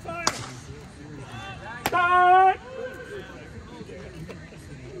lost in the finals! Cut!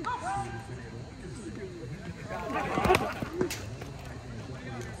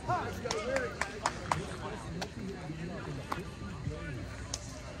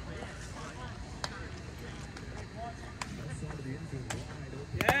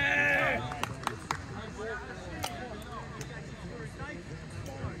 Yeah!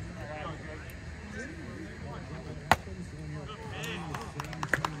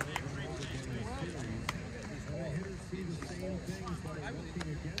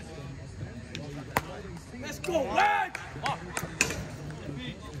 Let's go, lad!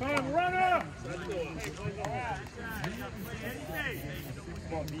 Come on, runner!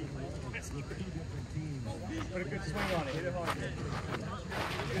 Put a good swing on it, hit it hard.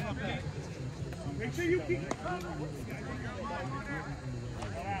 Make sure you keep it.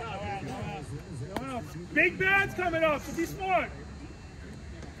 Big bad's coming up, so be smart.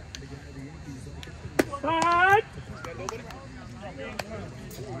 Side!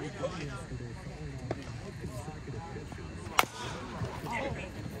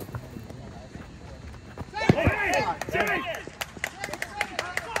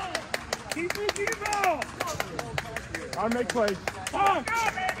 Keep it ball! I'll make plays. Come on! Let's go,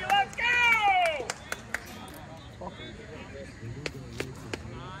 baby! Let's go!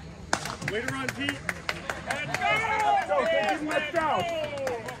 Way to run, Pete. Let's go! Let's go! Let's go!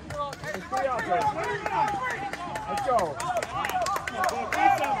 Out there. Let's go!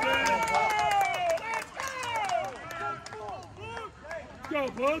 Let's go,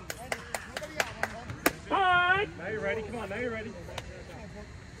 Book! Hi! Now you're ready. Come on, now you're ready.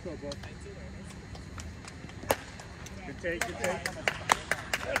 Let's go, Book. Good take, good take.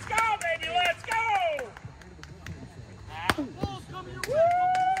 Let's go, baby, let's go! Ball's coming your way.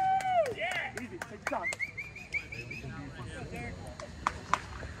 Woo! Yeah! Easy, take your time.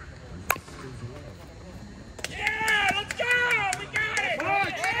 Yeah, let's go! We got it!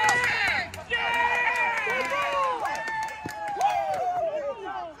 Push. Yeah! Yeah!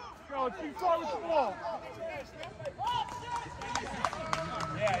 Go, keep far with the ball.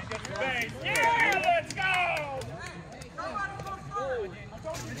 Yeah, he gets the base. Yeah, let's go!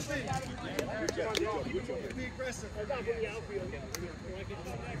 Be aggressive.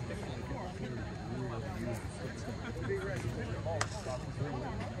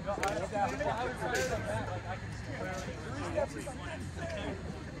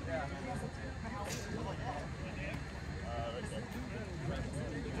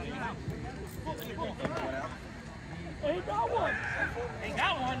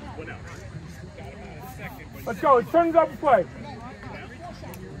 Let's go. Let's turn it up and play.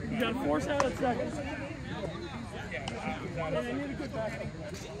 You got to force out a second. I need to get back.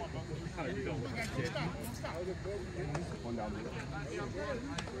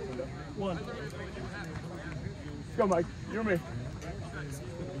 One. Let's go, Mike. You and me.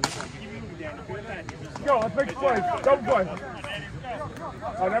 Let's go. Let's make a play. Double play.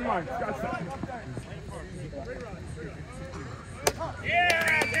 Oh, never mind. Got set.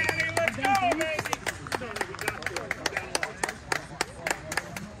 Yeah, Danny, let's go, baby.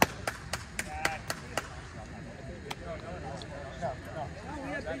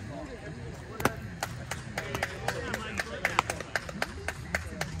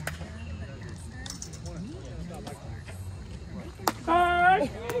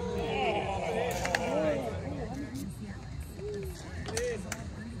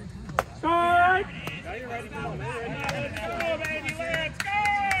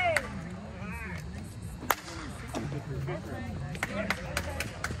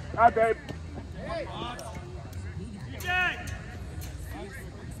 Hi, babe.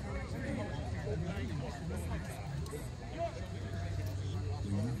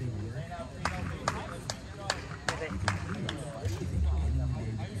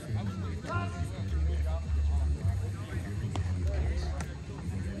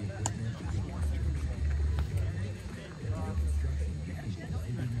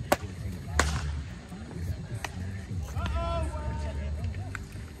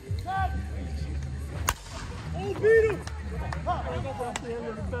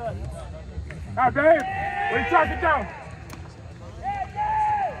 Hi, babe. What are you talking down?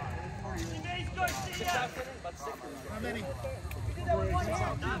 How many?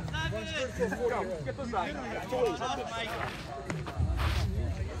 Get this out.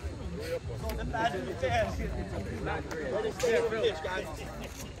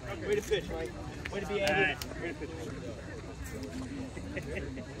 Way to pitch, Mike. Way to be angry.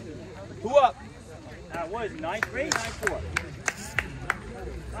 Who up? What is it, 9-3? 9-4.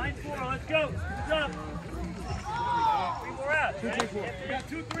 9-4, let's go. What's up? 3 more out. 2-3-4. We got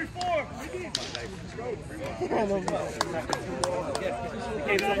 2-3-4.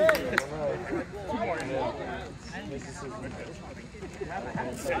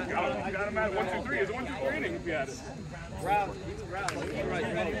 Got him at 1-2-3. It's 1-2-3 inning if you had it.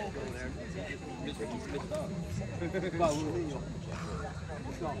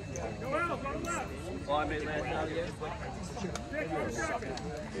 Oh, I made last out again.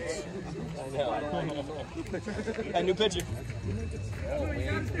 A new pitcher.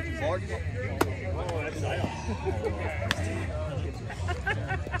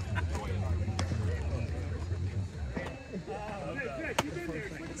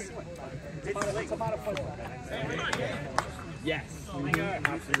 Yes.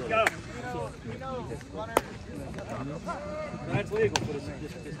 Absolutely. Go. That's legal for this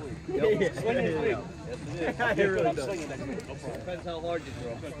league. Swinging is legal. It really does. Depends how hard you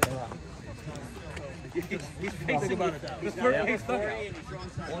throw. He's facing about it. He's stuck out.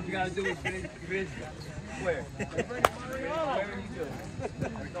 All you gotta do is finish square.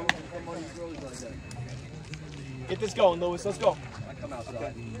 Get this going, Lewis. Let's go. I come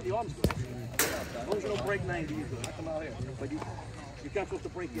outside. The arm's good. As long as you don't break 90, you're good. I come out here. But you're not supposed to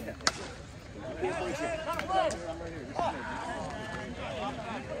break your head. You can't break your head.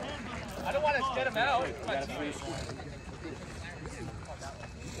 I don't want to get him out.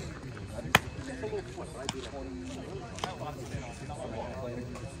 Just a little foot, right?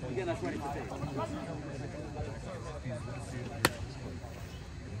 Again, that's ready for take.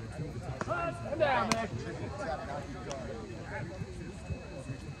 Come down, man.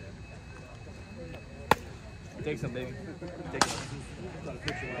 Take some, baby. Take some.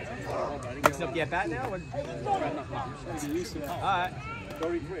 Mix up the at-bat now? Or? All right.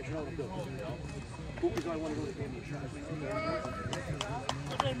 Very fresh, you know what to do. Mookie's only one to go to the game.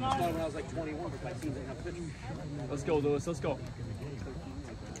 Started when I was like 21, but my team didn't have pitchers. Let's go, Lewis. Let's go.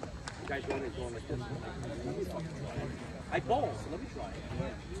 Guys going in going like this. I bowled, so let me try it.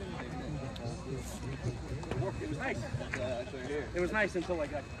 It worked. It was nice. It was nice until I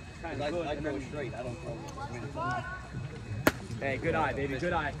got kind of good. I go straight. I don't throw. Hey, good eye, baby.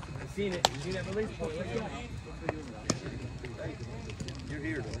 Good eye. I've seen it. You've seen that release? Let's go. You're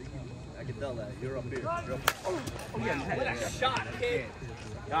here, though. I can tell that. You're up here. You're up. Oh, yeah. What a shot, kid.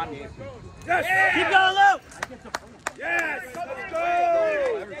 Got me. Yes! Keep going, Lou! Yes! Let's go!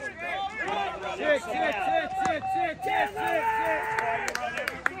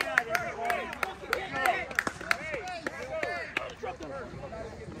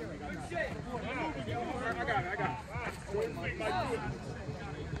 Sit. I got it.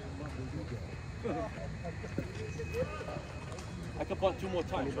 bunt 2 more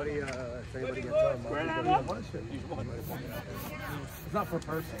times. Anybody gets on? Use one. It's not for a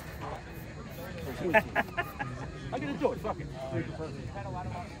person. I'm gonna do it. Fuck it.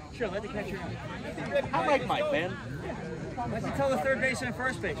 Sure, let the catcher. I like Mike, man. Let's tell the third baseman and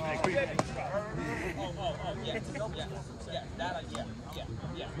first baseman.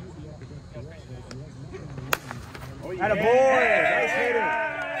 Atta boy! Nice hitter!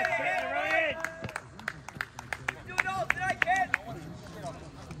 Do it all tonight, kid!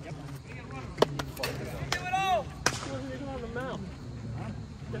 Do it all!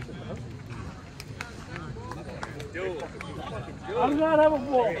 I'm not having a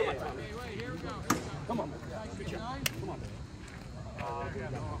ball. Come on.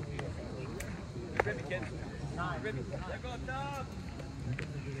 Ribby, kid. Ribby.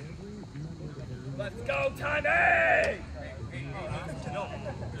 Let's go, Tommy!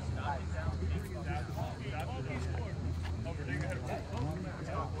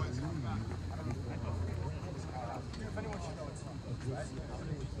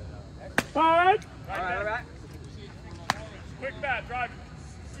 Fine. All right. Quick bat, drive.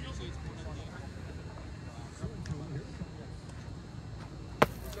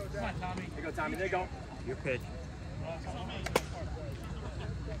 Come on, Tommy. There you go, Tommy. There you go. Your pitch.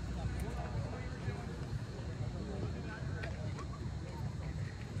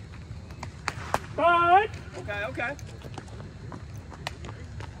 Fine. Okay.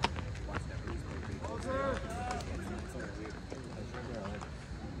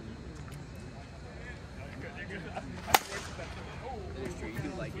 It's true, you do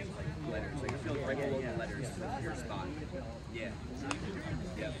like letters. Like, it feels right below the letters. Your spot. Yeah.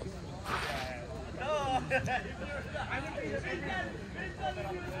 Yep. Oh my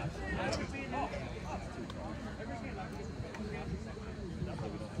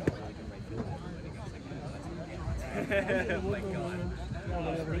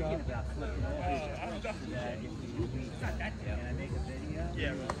God.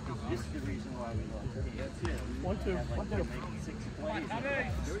 Yeah. This is the reason why we lost. That's it. 1, 2. 1, 2. 6 plays.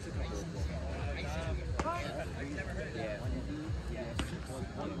 There was a couple of balls. Yeah.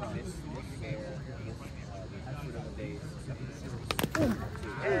 One miss there against the days.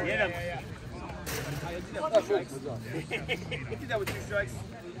 Get him. I did that with 2 strikes. I did that with 2 strikes.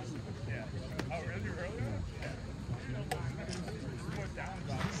 Oh, really? Earlier?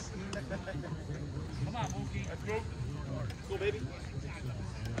 Come on, Mookie. Let's go. Go, baby.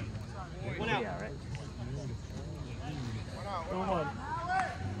 One out. Go on.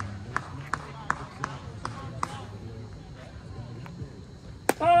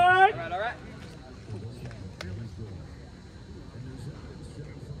 Fine. All right.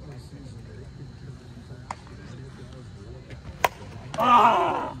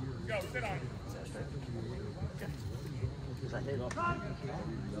 Ah! Go, sit on it. Because I hit off.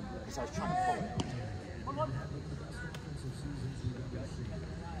 Because I was trying to pull it.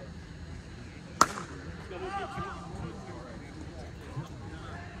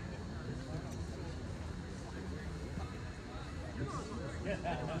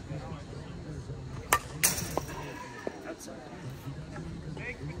 Outside.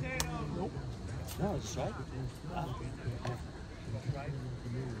 No, it's right.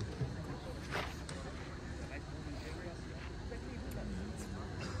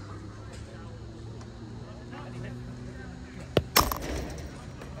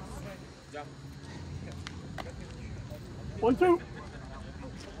 One, 2.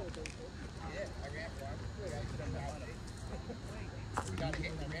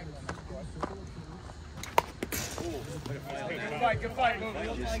 Good fight, Mookie.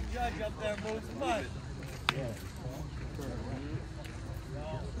 Look like Judge up there, moves. Come on.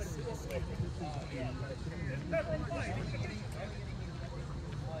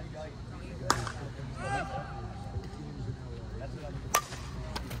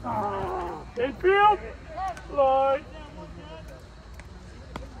 Infield. Line.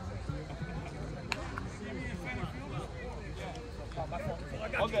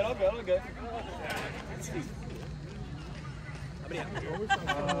 All good.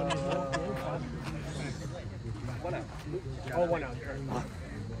 One out. Oh, 1 out.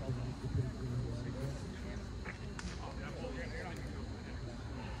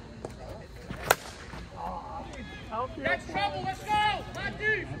 Outfield. That's trouble. Let's go. My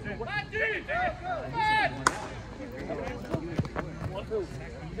dude. My dude. Come on. 1, 2.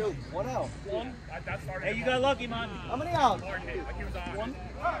 2. 1 out. That started. Hey, you got lucky, man. How many outs? Like he was on.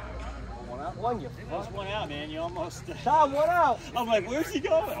 1 out. 1, you. Almost 1 out, man. You almost. Tom, 1 out. I'm like, where's he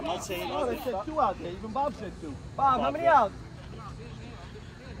going? I'm not saying Oh, they nothing. said 2 out there. Even Bob said 2. Bob, how many outs?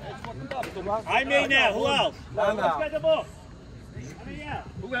 I made that. Who else? I'm Let's out. get the ball.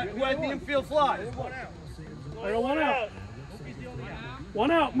 Who had the infield fly? I got one out.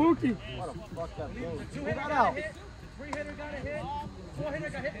 One out, Mookie. Two-hitter got a hit, three-hitter got a hit, four-hitter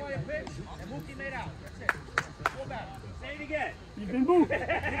got hit by a pitch, and Mookie made out. That's it. Four batters. Say it again. You've been moved.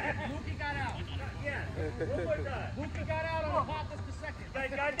 Mookie got out. Yeah. One more time. Mookie got out on a pop us the second. You guys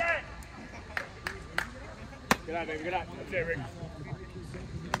got that? Get out, baby, get out. That's it, Rick.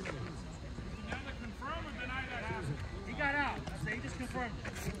 He got out. I say he just confirmed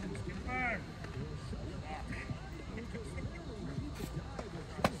it. Confirmed.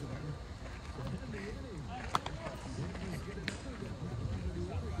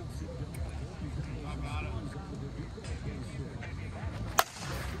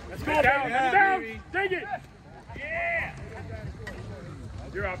 Let's go, down, yeah, down. baby. Take it. Yeah.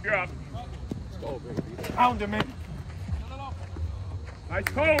 You're up, you're up. Pound him in. Nice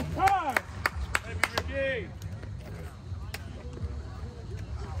call. Time. Heavy Ricky.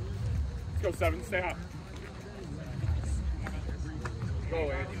 Let's go, 7. Stay hot. Go,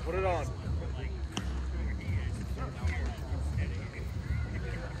 Andy. Put it on.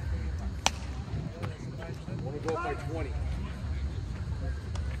 I want to go up by 20.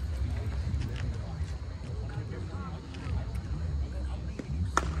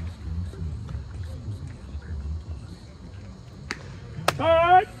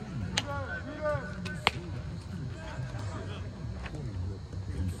 Touch.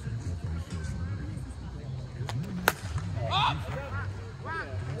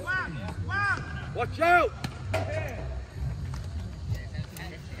 Watch out!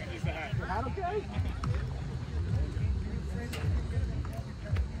 Hat okay?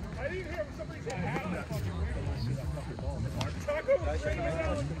 I didn't hear somebody say hat. Taco, straight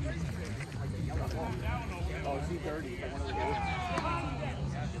around. Oh, is he dirty?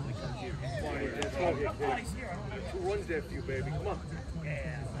 Who runs there for you, baby? Come on.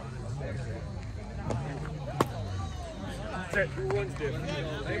 That's it. Who runs there for you?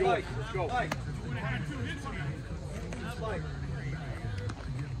 Hey, Mike, let's go. Mike.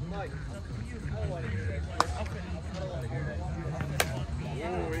 Mike.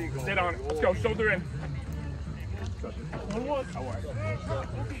 Oh, there you go. Sit on it. Let's go, shoulder in. 1-1. All right.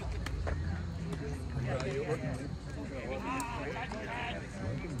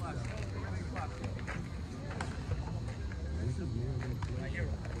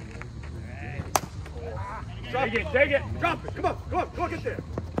 Take it, take it. Drop it. Come on, come on, go get there.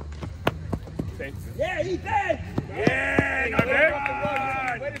 Safe. Yeah, he's dead. Yeah, not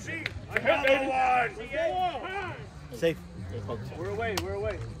bad. Way to be. Another one. Safe. We're away, we're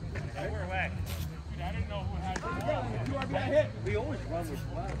away. We're away. I didn't know who had it. We always run with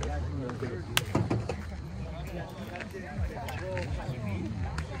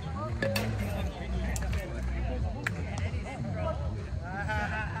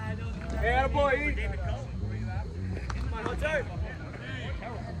Hey, attaboy, eat. Come on, Hunter.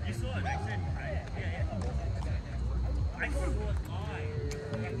 You saw it, right? I saw it live.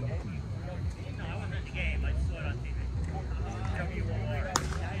 No, I wasn't at the game. I saw it on TV.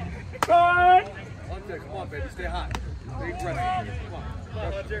 Touch. Hunter, come on, baby, stay hot. Big breath. Come on. Come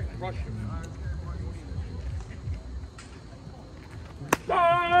on, Hunter. Rush him.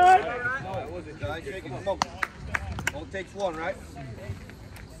 Touch. That was it, guys. Come on. All it takes one, right?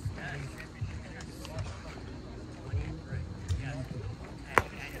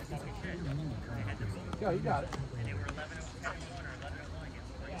 Yeah, you got it.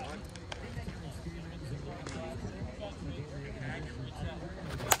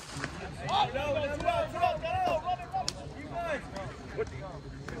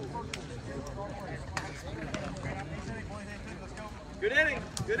 Good inning.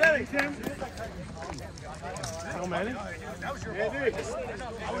 Good inning, Tim. How many?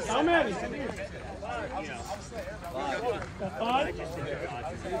 How many? That's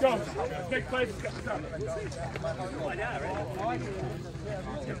 5? Go. Big place.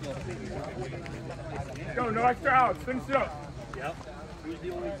 Go, no extra outs. Finish it up. Yep. Who's the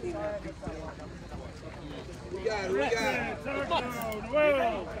only team that beats them? We got it, we got it.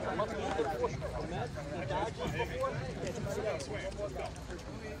 Well.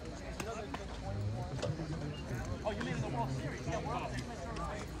 Oh, you mean in the World Series? Yeah, World Series.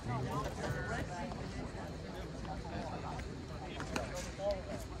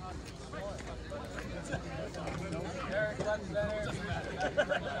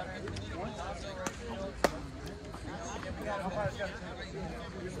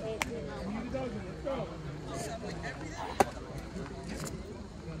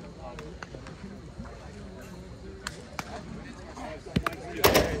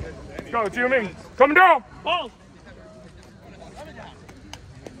 Go, Jimmy. Come down. Ball.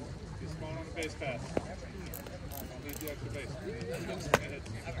 base pass. Need the extra base.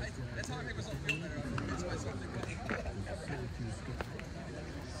 That's how I make myself feel better. That's myself.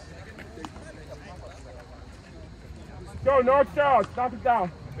 Go, north south. Knock it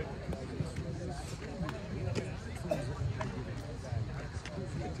down.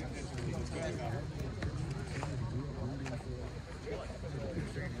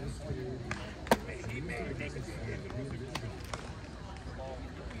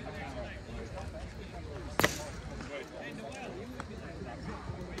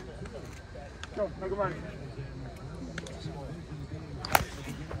 Go, make a run.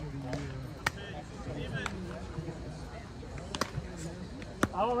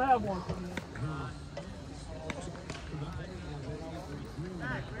 I don't have one.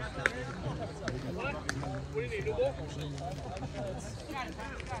 What do you need, new ball?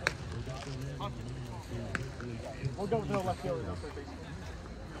 We'll go to the left field.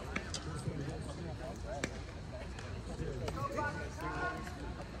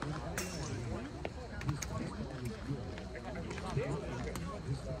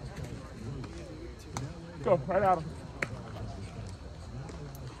 Go, right at him.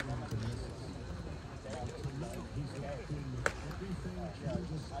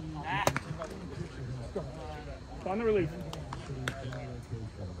 Go. On the release.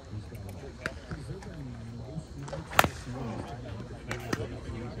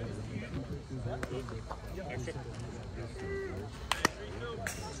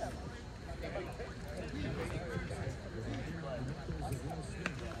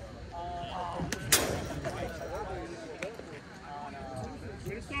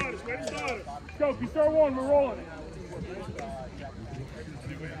 Way to start it. Go, if you start one, we're rolling it.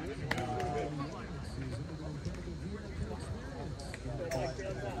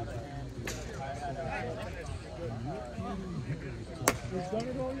 We've done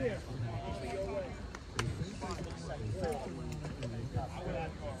it all year.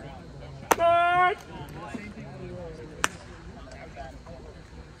 Start!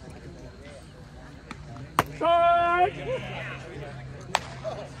 Start!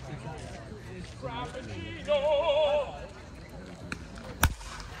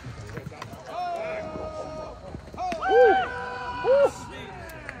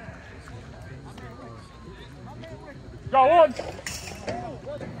 Go on.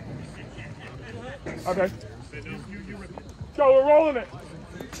 Okay. Go, we're rolling it.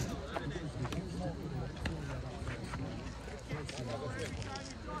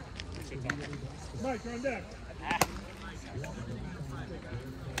 Mike, you're on deck.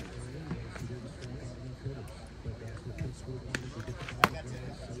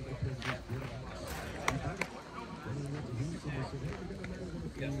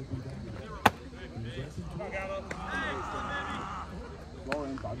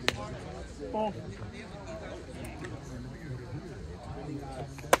 Ball.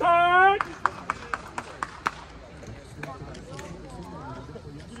 Start!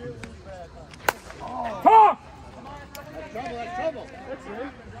 Talk! That's trouble. That's it.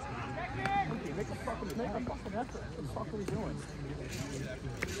 Okay, make a fucking effort. What the fuck are we doing?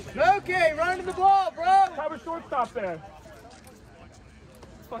 Okay, run into the ball, bro. Cover shortstop there.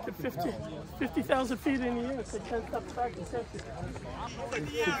 Fucking 50,000 feet in the air. They can't stop track and catch it.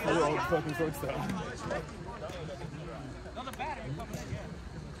 Hello, fucking shortstop.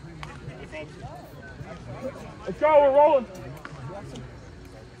 Let's go, we're rolling.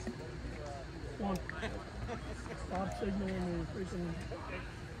 One. Stop signaling the freaking.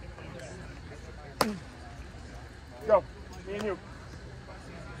 Go, me and you.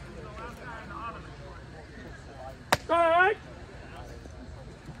 Start!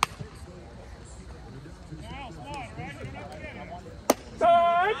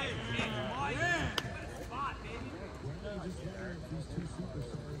 Start!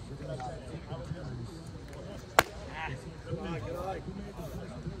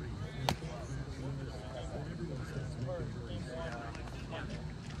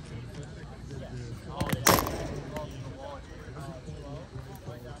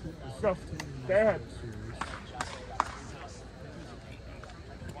 Go. Stay ahead.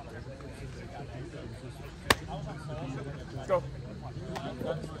 Go.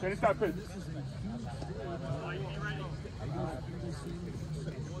 Finish that pitch.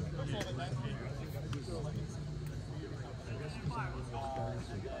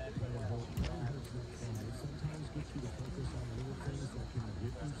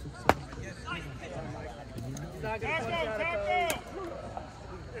 Not gonna punch out of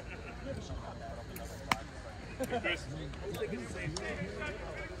Chris. It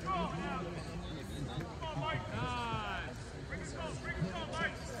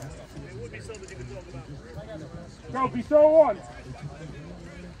would be Trophy, so one.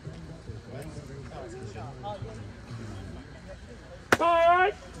 All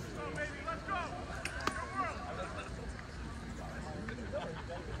right.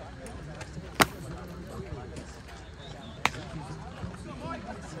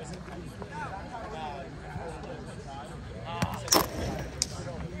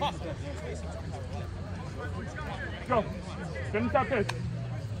 Go. Finish up this.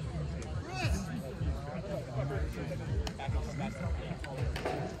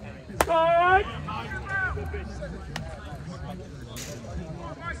 All right.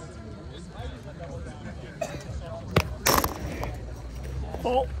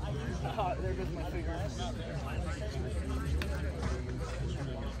 Oh. There goes my finger.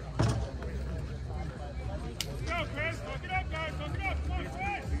 Go, Chris. Look it up, guys. Look it up. Come on,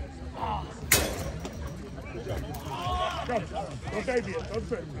 Chris. Go. Don't baby it. Don't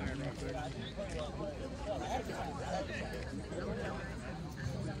sit.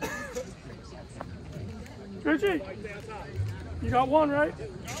 Richie, you got one, right? Got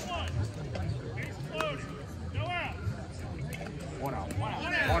one. Base loaded. No outs. One out.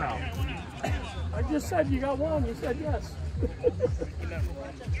 One out. I just said you got one. You said yes.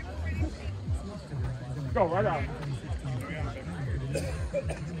 Go right out.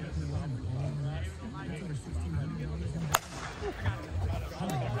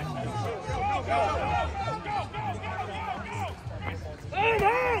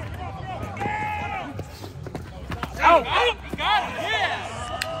 Out! Out! You got it! Yeah!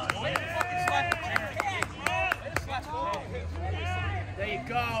 There you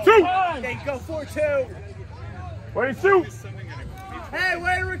go. Shoot! There you go, 4-2. Way to shoot! Hey,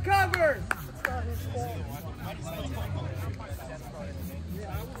 way to recover!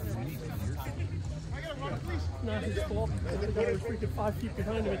 Not his fault. The guy was freaking 5 feet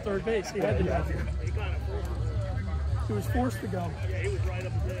behind him at third base. He had to go. He was forced to go. Yeah, he was right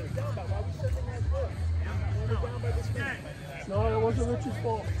up there. No, it wasn't Rich's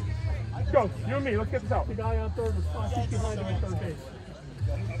fault. Go, you and me, let's get this out. The guy on third was 5 feet behind him at third base.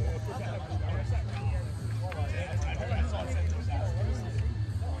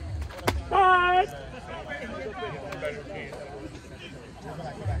 Bye!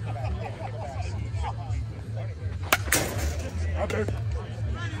 Out there.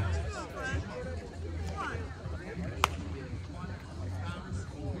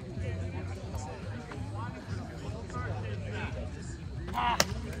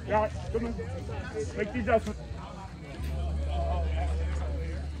 Yeah, come on. Make the adjustment.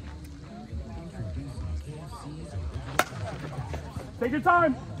 Take your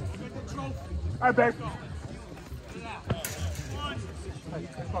time. All right, babe.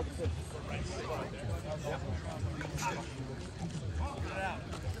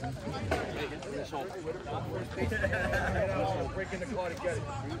 Breaking the car to get it.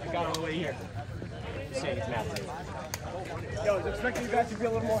 I got all the way here. Just saying it's massive. Yo, I was expecting you guys to be a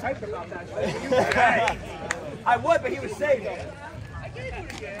little more hyped about that. I would, but he was safe. Here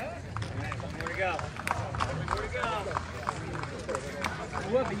we go. Here we go.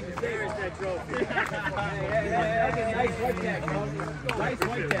 What? But he was safe. There's that trophy. Hey, nice white tag, bro. Nice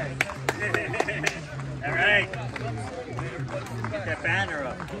white tag. All right. Get that banner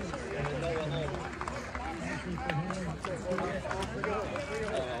up.